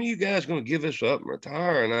 Richard, when are you guys going to give us up and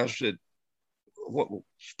retire? And I said, what,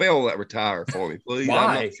 spell that retire for me, please.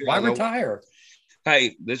 Why? Why retire?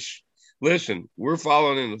 Hey, listen, we're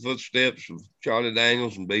following in the footsteps of Charlie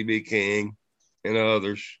Daniels and B.B. King and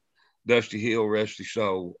others. Dusty Hill, rest his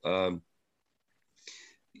soul.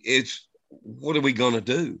 It's what are we going to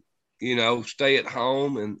do? Stay at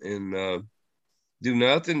home and do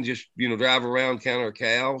nothing, just, drive around, count our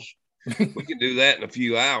cows. We can do that in a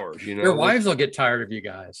few hours, Your wives will get tired of you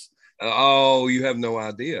guys. Oh, you have no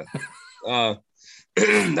idea.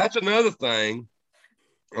 That's another thing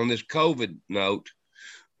on this COVID note.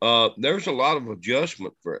 There's a lot of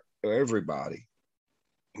adjustment for everybody.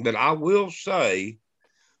 But I will say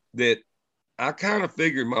that I kind of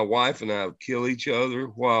figured my wife and I would kill each other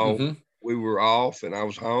while we were off and I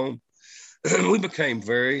was home. We became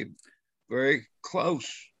very, very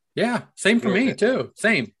close. Yeah, same for me too.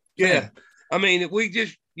 Same. Yeah. I mean, we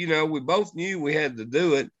just, we both knew we had to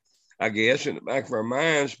do it, I guess, in the back of our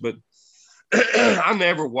minds. But I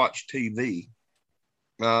never watch TV.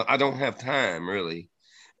 I don't have time, really.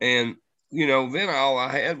 And, then all I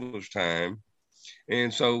had was time.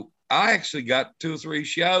 And so I actually got 2 or 3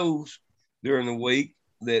 shows during the week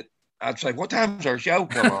that I'd say, what time's our show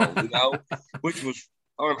come on? Which was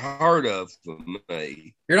unheard of for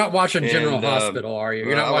me. You're not watching General Hospital, are you?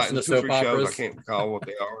 You're not watching the soap operas? I can't recall what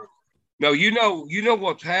they are. No, you know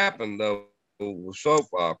what's happened, though, with soap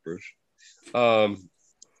operas.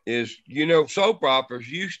 Is soap operas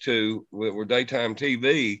used to were daytime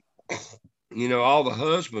TV. All the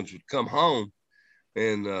husbands would come home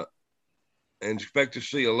and expect to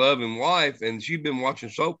see a loving wife, and she'd been watching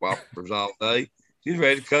soap operas all day. She's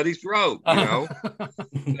ready to cut his throat. Now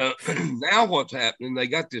what's happening? They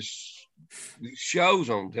got these shows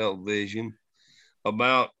on television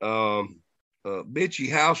about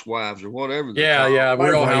bitchy housewives or whatever. Yeah,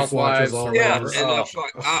 Real Housewives. Yeah, and I was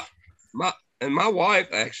like, my wife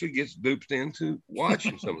actually gets duped into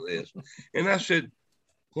watching some of this. And I said,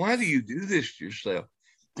 why do you do this to yourself?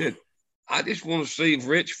 Said, I just want to see if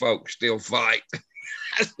rich folks still fight.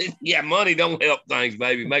 I said, yeah, money don't help things,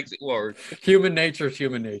 baby. It makes it worse. Human nature is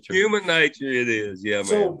human nature. Human nature it is, yeah, man.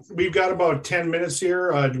 So we've got about 10 minutes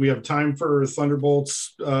here. Do we have time for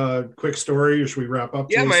Thunderbolt's quick story, or should we wrap up?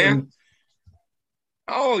 Yeah, Jason? Man.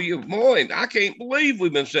 Oh, I can't believe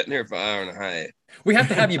we've been sitting here for an hour and a half. We have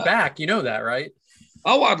to have you back. You know that, right?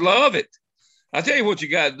 Oh, I'd love it. I tell you what you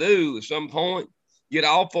got to do at some point, get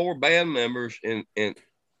all 4 band members, and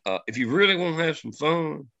if you really want to have some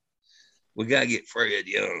fun, we got to get Fred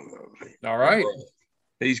Young. All right.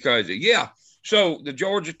 He's crazy. Yeah. So the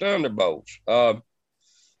Georgia Thunderbolts,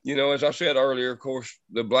 as I said earlier, of course,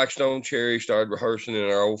 the Blackstone Cherry started rehearsing in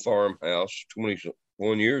our old farmhouse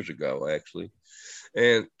 21 years ago, actually,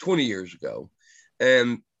 and 20 years ago.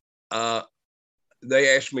 And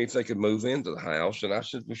they asked me if they could move into the house. And I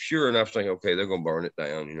said, well, sure. And I was thinking, okay, they're going to burn it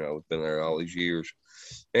down. It's been there all these years.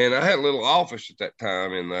 And I had a little office at that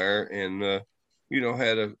time in there and,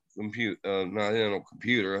 had a computer, not in a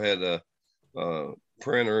computer. I had a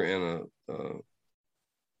printer and a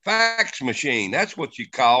fax machine. That's what you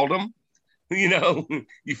called them.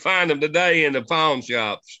 You find them today in the pawn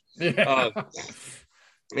shops. Yeah.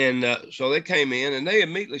 So they came in and they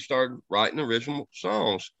immediately started writing original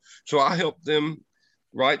songs. So I helped them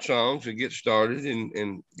write songs and get started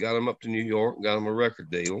and got them up to New York, got them a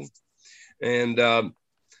record deal. And,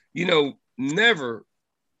 never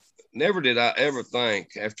never did I ever think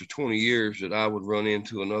after 20 years that I would run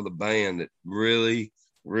into another band that really,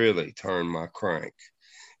 really turned my crank,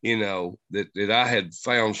 that I had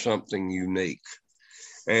found something unique.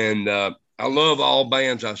 And I love all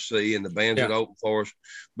bands I see and the bands that open for us,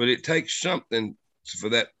 but it takes something for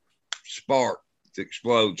that spark to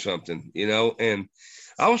explode something, and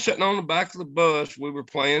I was sitting on the back of the bus. We were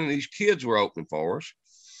playing and these kids were opening for us.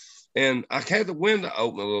 And I had the window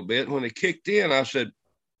open a little bit. When they kicked in, I said,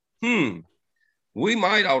 we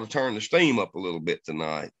might ought to turn the steam up a little bit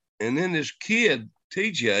tonight. And then this kid,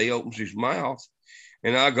 TJ, opens his mouth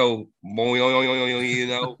and I go,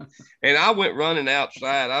 boing, and I went running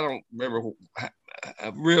outside. I don't remember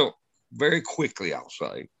very quickly, I'll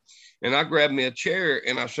say. And I grabbed me a chair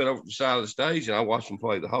and I sat over the side of the stage and I watched them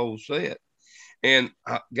play the whole set. And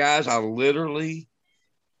guys, I literally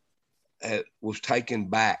was taken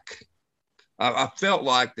back. I felt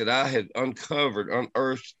like that I had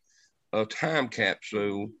unearthed a time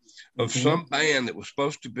capsule of some band that was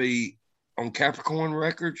supposed to be on Capricorn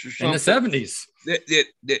Records or something. In the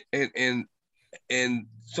 70s. And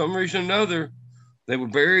some reason or another, they were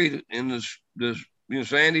buried in this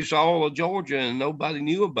sandy soil of Georgia, and nobody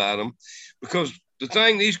knew about them, because the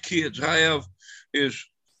thing these kids have is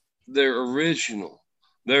they're original.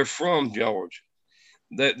 They're from Georgia.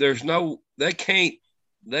 They don't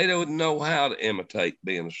know how to imitate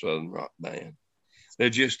being a Southern rock band. They're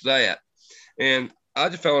just that. And I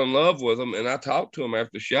just fell in love with them, and I talked to them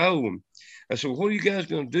after the show, and I said, well, what are you guys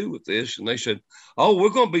going to do with this? And they said, oh, we're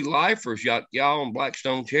going to be lifers, y'all on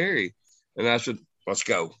Blackstone Cherry. And I said, let's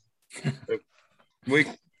go.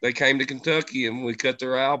 They came to Kentucky, and we cut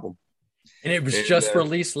their album. And it was just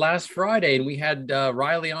released last Friday, and we had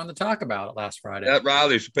Riley on to talk about it last Friday. That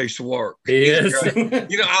Riley's a piece of work. He is.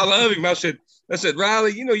 I love him. I said,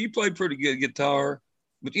 Riley, you play pretty good guitar,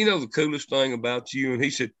 but the coolest thing about you? And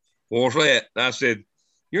he said, what's that? And I said,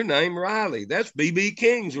 your name Riley. That's B.B.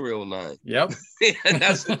 King's real name. Yep. And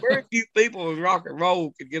I said, very few people in rock and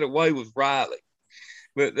roll could get away with Riley.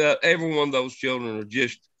 But every one of those children are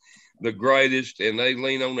just the greatest, and they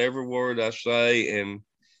lean on every word I say, and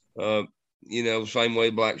the same way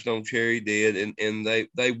Blackstone Cherry did, and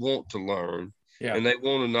they want to learn, and they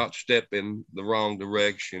want to not step in the wrong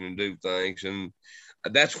direction and do things, and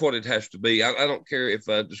that's what it has to be. I don't care if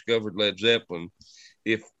I discovered Led Zeppelin,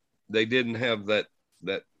 if they didn't have that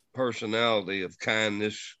personality of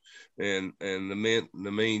kindness and the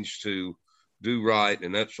means to do right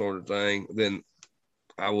and that sort of thing, then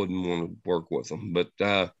I wouldn't want to work with them. But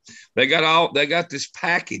they got this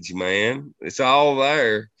package, man. It's all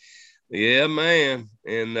there. Yeah, man.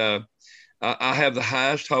 And I have the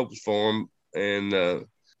highest hopes for them, and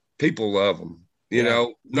people love them,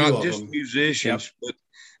 not just musicians, but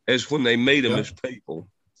as when they meet them as people.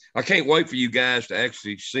 I can't wait for you guys to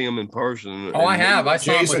actually see them in person. Oh, I have. I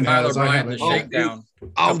saw him with Tyler Bryant in the Shakedown.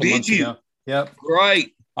 Oh, did you? Ago. Yep.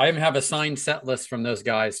 Great. I even have a signed set list from those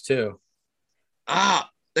guys too.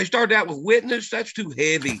 They started out with Witness. That's too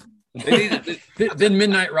heavy. Then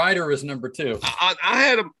Midnight Rider was number 2. I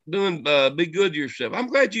had them doing Be Good to Yourself. I'm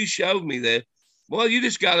glad you showed me that. Well, you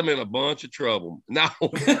just got them in a bunch of trouble. No.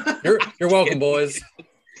 You're welcome, boys.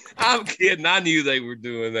 I'm kidding. I knew they were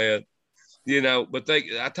doing that, but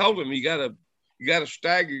I told them you gotta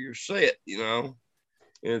stagger your set,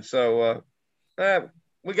 and so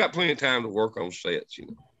we got plenty of time to work on sets,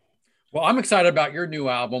 Well, I'm excited about your new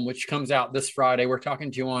album, which comes out this Friday. We're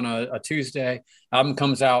talking to you on a Tuesday. Album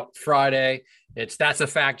comes out Friday. That's a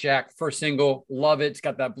Fact, Jack. First single, love it. It's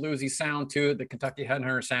got that bluesy sound to it, the Kentucky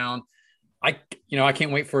Headhunter sound. I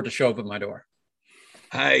can't wait for it to show up at my door.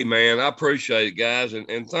 Hey, man, I appreciate it, guys,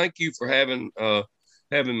 and thank you for having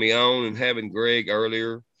me on and having Greg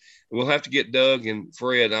earlier. We'll have to get Doug and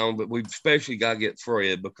Fred on, but we've especially got to get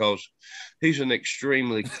Fred because he's an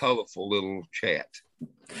extremely colorful little chat.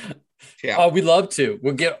 Yeah. Oh, we'd love to.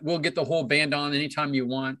 We'll get the whole band on anytime you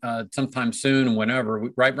want, sometime soon and whenever.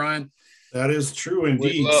 Right, Brian? That is true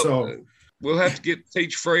indeed. So we'll have to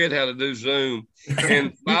teach Fred how to do Zoom.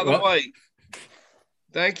 And by the way,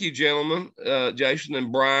 thank you, gentlemen, Jason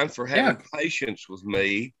and Brian, for having patience with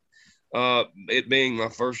me. It being my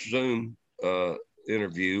first Zoom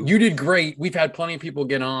interview. You did great. We've had plenty of people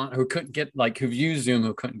get on who couldn't get, who've used Zoom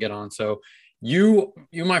who couldn't get on. So you,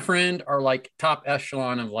 my friend, are top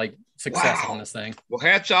echelon of success on this thing. Well,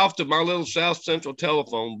 hats off to my little South Central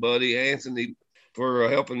telephone buddy, Anthony, for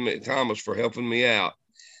helping me, Thomas for helping me out.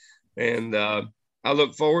 And I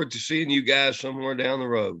look forward to seeing you guys somewhere down the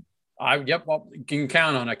road. Well, you can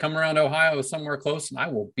count on it. Come around Ohio somewhere close and I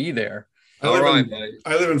will be there. I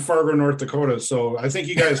live in Fargo, North Dakota. So I think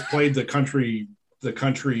you guys played the country the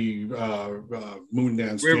country moon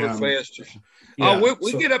dance River jam. Fest. Yeah,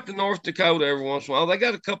 we get up to North Dakota every once in a while. They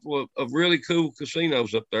got a couple of really cool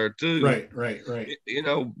casinos up there too. Right. You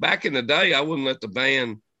know, back in the day, I wouldn't let the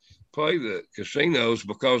band play the casinos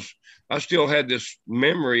because I still had this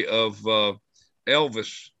memory of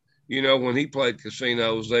Elvis. You know, when he played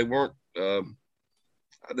casinos, they weren't the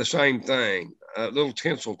same thing. A little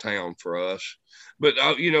tinsel town for us. But,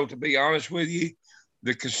 you know, to be honest with you,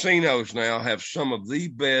 the casinos now have some of the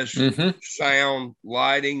best sound,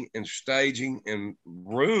 lighting, and staging and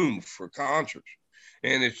room for concerts.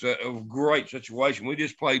 And it's a great situation. We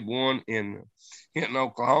just played one in Hinton,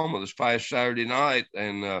 Oklahoma this past Saturday night.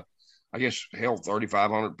 And I guess held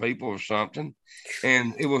 3,500 people or something.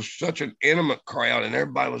 And it was such an intimate crowd. And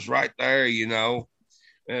everybody was right there, you know,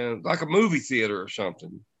 like a movie theater or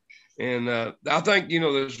something. And I think, you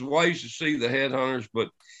know, there's ways to see the Headhunters, but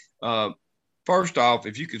first off,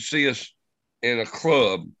 if you could see us in a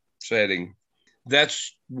club setting,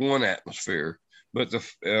 that's one atmosphere. But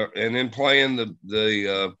and then playing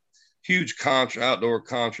the huge outdoor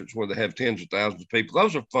concerts where they have tens of thousands of people,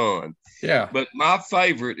 those are fun. Yeah. But my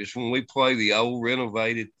favorite is when we play the old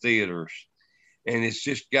renovated theaters, and it's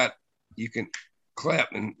just you can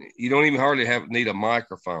clap, and you don't even hardly need a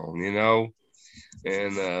microphone, you know.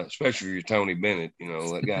 And especially if you're Tony Bennett, you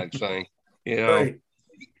know, that guy can sing, you know. Right.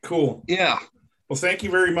 Cool. Yeah. Well, thank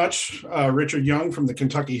you very much, Richard Young from the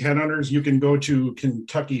Kentucky Headhunters. You can go to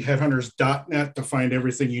KentuckyHeadhunters.net to find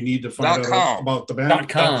everything you need to find out about the band.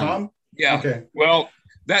 .com. Yeah. Okay. Well,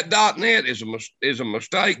 that .net is a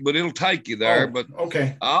mistake, but it'll take you there. But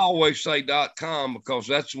okay. I always say .com because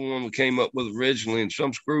that's the one we came up with originally, and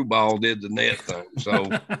some screwball did the net thing. So,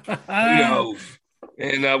 you know.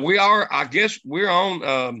 And I guess we're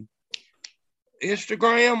on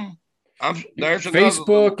Instagram. There's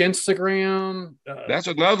Facebook, Instagram. That's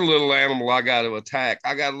another little animal I got to attack.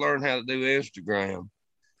 I got to learn how to do Instagram.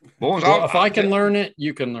 Boys, well, if I can learn it,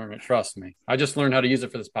 you can learn it. Trust me. I just learned how to use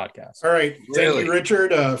it for this podcast. All right. Really? Thank you,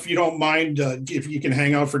 Richard. If you don't mind, if you can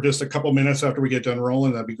hang out for just a couple minutes after we get done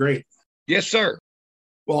rolling, that'd be great. Yes, sir.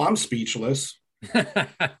 Well, I'm speechless.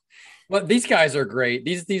 Well, these guys are great.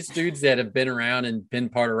 These dudes that have been around and been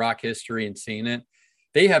part of rock history and seen it,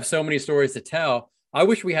 they have so many stories to tell. I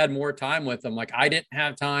wish we had more time with them. Like I didn't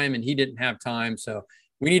have time and he didn't have time. So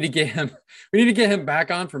we need to get him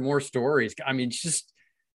back on for more stories. I mean, just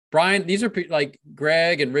Brian, these are like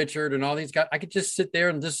Greg and Richard and all these guys. I could just sit there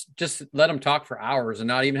and just let them talk for hours and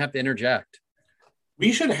not even have to interject.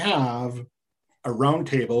 We should have a round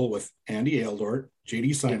table with Andy Eldort, JD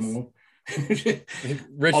Simo,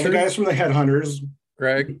 Richard, all the guys from the Headhunters,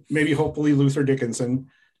 Greg, maybe hopefully Luther Dickinson.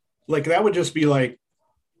 Like that would just be like,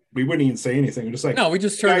 we wouldn't even say anything. We're just like, no, we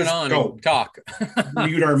just turn it on and talk.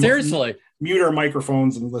 Seriously, mute our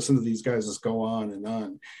microphones and listen to these guys just go on.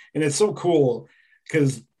 And it's so cool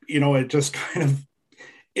because, you know, it just kind of,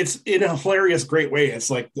 it's in a hilarious, great way. It's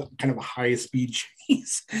like kind of a high speed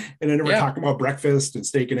chase. And then we're talking about breakfast and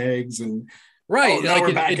steak and eggs and, right. Now like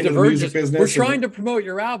we're back it into the music business. We're trying to promote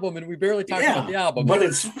your album and we barely talk about the album. But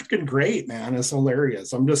it's fucking great, man. It's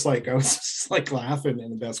hilarious. I was just like laughing in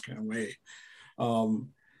the best kind of way.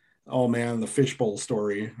 Oh man, the fishbowl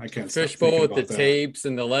story. I can't fishbowl with the tapes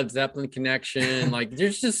and the Led Zeppelin connection. Like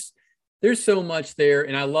there's so much there.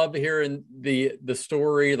 And I love hearing the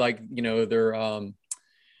story, like, you know, their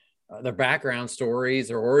background stories,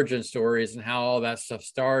 their origin stories and how all that stuff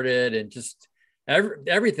started and just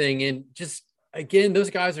everything. And just, again,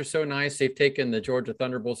 those guys are so nice. They've taken the Georgia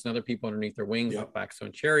Thunderbolts and other people underneath their wings, like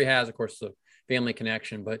Blackstone Cherry has, of course, the family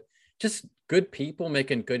connection, but just good people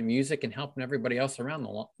making good music and helping everybody else around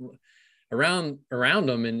them.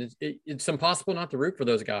 And it's impossible not to root for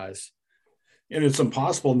those guys. And it's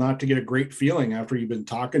impossible not to get a great feeling after you've been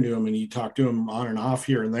talking to them and you talk to them on and off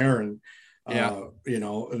here and there. And, you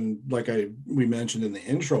know, and like we mentioned in the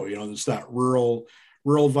intro, you know, it's that rural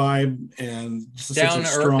vibe and just down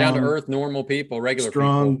to earth, normal people, regular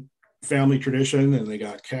people. Family tradition, and they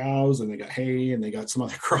got cows and they got hay and they got some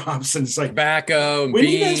other crops, and it's like tobacco and when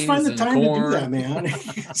beans, do you guys find the time corn. to do that, man?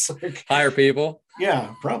 It's like, hire people.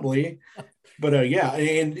 Yeah, probably. But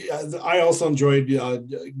and I also enjoyed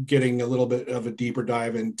getting a little bit of a deeper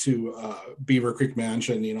dive into Beaver Creek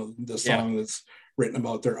Mansion, you know, the song that's written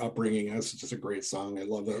about their upbringing. That's just a great song. I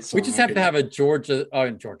love that song. We just have to have a Kentucky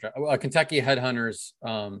Headhunters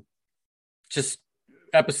just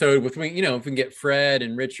episode with, you know, if we can get Fred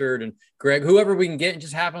and Richard and Greg, whoever we can get, and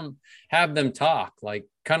just have them talk, like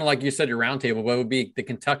kind of like you said, your round table, but it would be the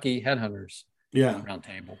Kentucky Headhunters round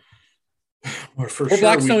table. Or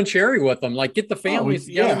Blackstone Cherry with them, like get the families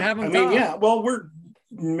together and have them talk. Well, we're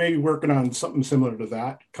maybe working on something similar to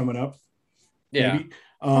that coming up. Yeah. maybe.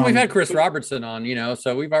 Well, we've had Chris Robertson on,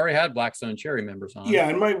 so we've already had Blackstone Cherry members on. Yeah,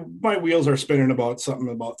 and my wheels are spinning about something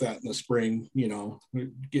about that in the spring,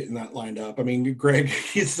 getting that lined up. I mean, Greg,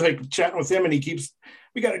 he's like chatting with him, and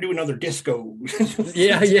we got to do another disco.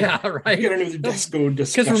 Yeah, right. We got to do the disco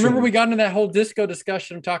discussion. Because remember, we got into that whole disco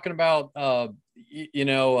discussion talking about, the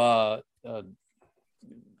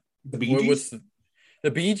Bee Gees?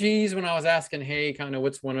 The Bee Gees, when I was asking, hey, kind of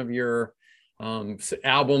what's one of your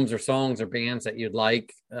albums or songs or bands that you'd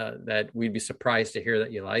like, that we'd be surprised to hear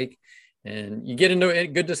that you like, and you get into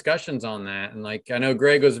good discussions on that. And like, I know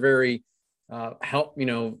Greg was very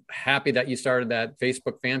happy that you started that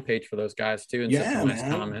Facebook fan page for those guys too, and some nice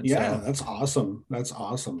comments. Yeah, so. That's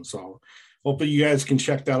awesome. So hopefully you guys can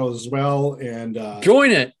check that out as well, and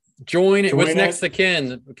join it. What's next to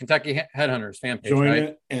Ken, the Kentucky Headhunters fan page, join right?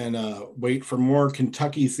 it, and wait for more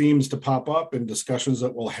Kentucky themes to pop up and discussions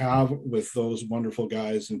that we'll have with those wonderful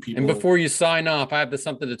guys and people. And before you sign off, I have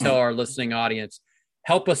something to tell our listening audience.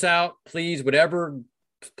 Help us out, please. Whatever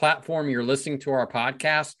platform you're listening to our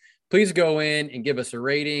podcast, please go in and give us a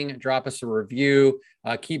rating, drop us a review,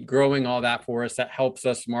 keep growing all that for us. That helps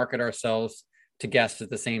us market ourselves to guests at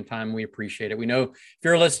the same time. We appreciate it. We know if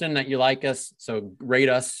you're listening that you like us, so rate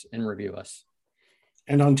us and review us.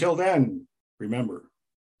 And until then, remember,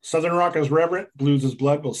 Southern rock is reverent, blues is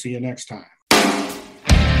blood. We'll see you next time.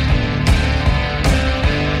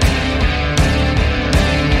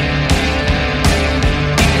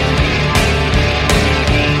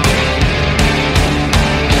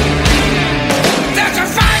 That's a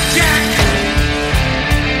fact, Jack.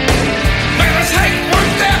 Better take one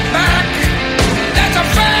step back. That's a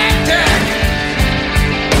fact, Jack.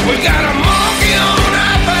 We got a monkey on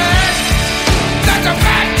our back. That's a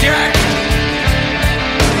fact, Jack.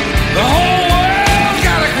 The whole world's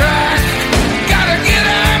got a crack. Gotta get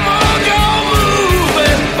our mojo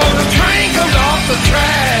moving before the train comes off the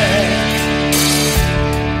track.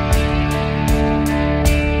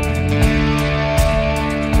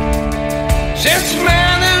 Since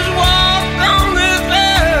man has walked on this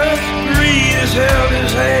earth, greed has held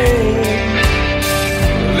his hand,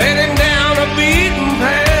 led him down a beaten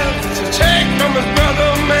path to take from his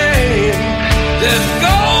brother man. There's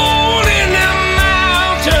gold in them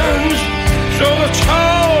mountains, so the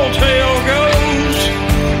tall tale goes.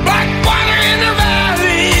 Black water in the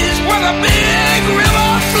valleys where the big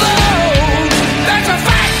river flows. That's a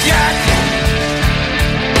fact, Jack.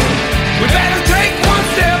 We better take one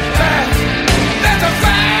step back. That's a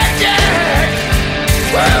fact, Jack.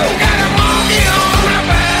 Well, got a monkey on our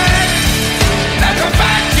back. That's a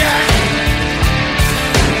fact, Jack.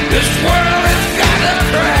 This world has got a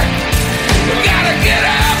crack. We gotta get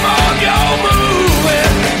our mojo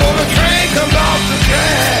moving before the train comes off the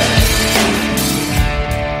track.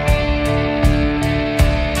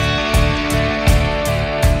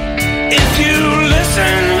 If you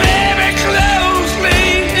listen very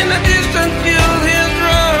closely, in the distance you'll hear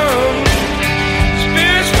drums.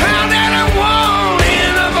 Spirits pound out a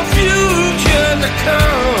warning of a future to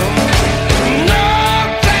come.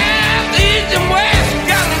 North, south, east, and west,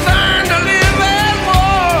 gotta learn to live as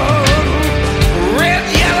one. Red,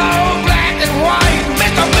 yellow, black, and white,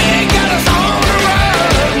 make a big, got us on the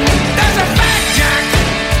run. That's a fact, Jack.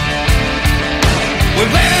 We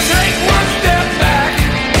better take one step back.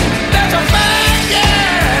 That's a fact.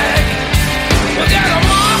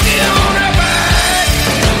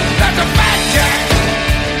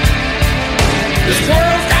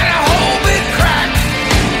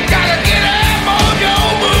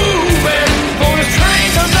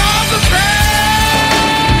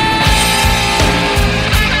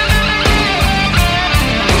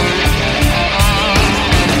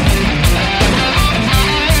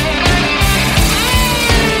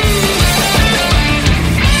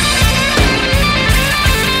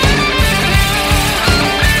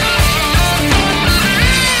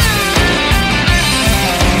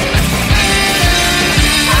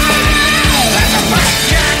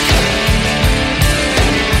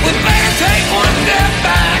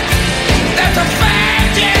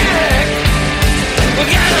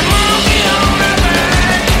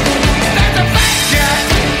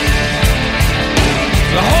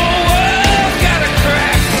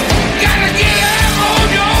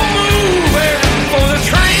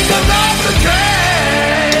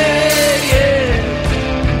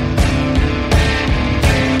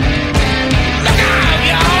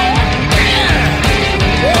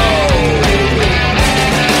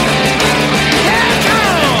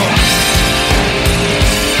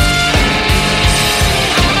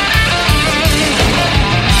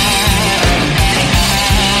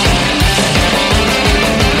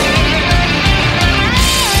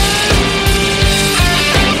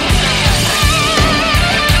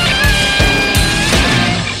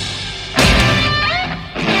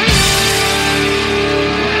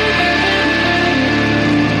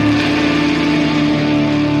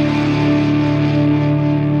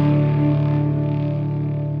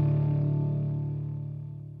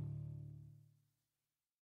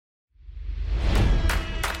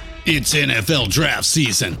 It's NFL draft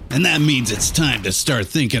season, and that means it's time to start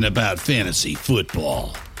thinking about fantasy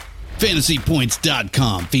football.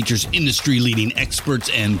 FantasyPoints.com features industry-leading experts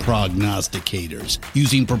and prognosticators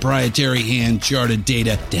using proprietary hand-charted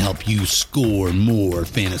data to help you score more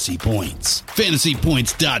fantasy points.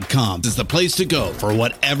 FantasyPoints.com is the place to go for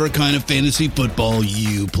whatever kind of fantasy football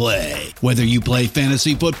you play. Whether you play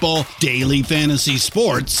fantasy football, daily fantasy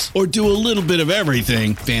sports, or do a little bit of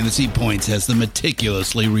everything, Fantasy Points has the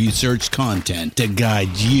meticulously researched content to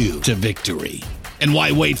guide you to victory. And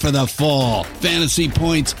why wait for the fall? Fantasy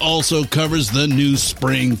Points also covers the new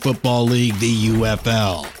spring football league, the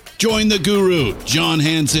UFL. Join the guru, John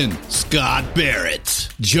Hansen, Scott Barrett,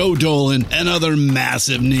 Joe Dolan, and other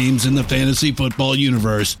massive names in the fantasy football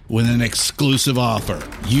universe with an exclusive offer.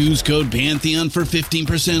 Use code Pantheon for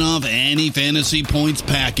 15% off any Fantasy Points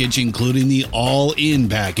package, including the all-in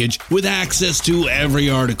package, with access to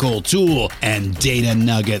every article, tool, and data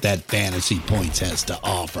nugget that Fantasy Points has to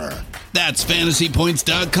offer. That's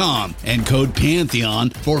FantasyPoints.com and code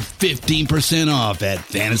Pantheon for 15% off at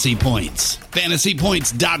Fantasy Points.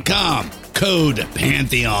 FantasyPoints.com, code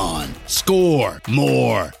Pantheon. Score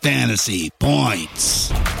more fantasy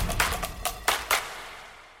points.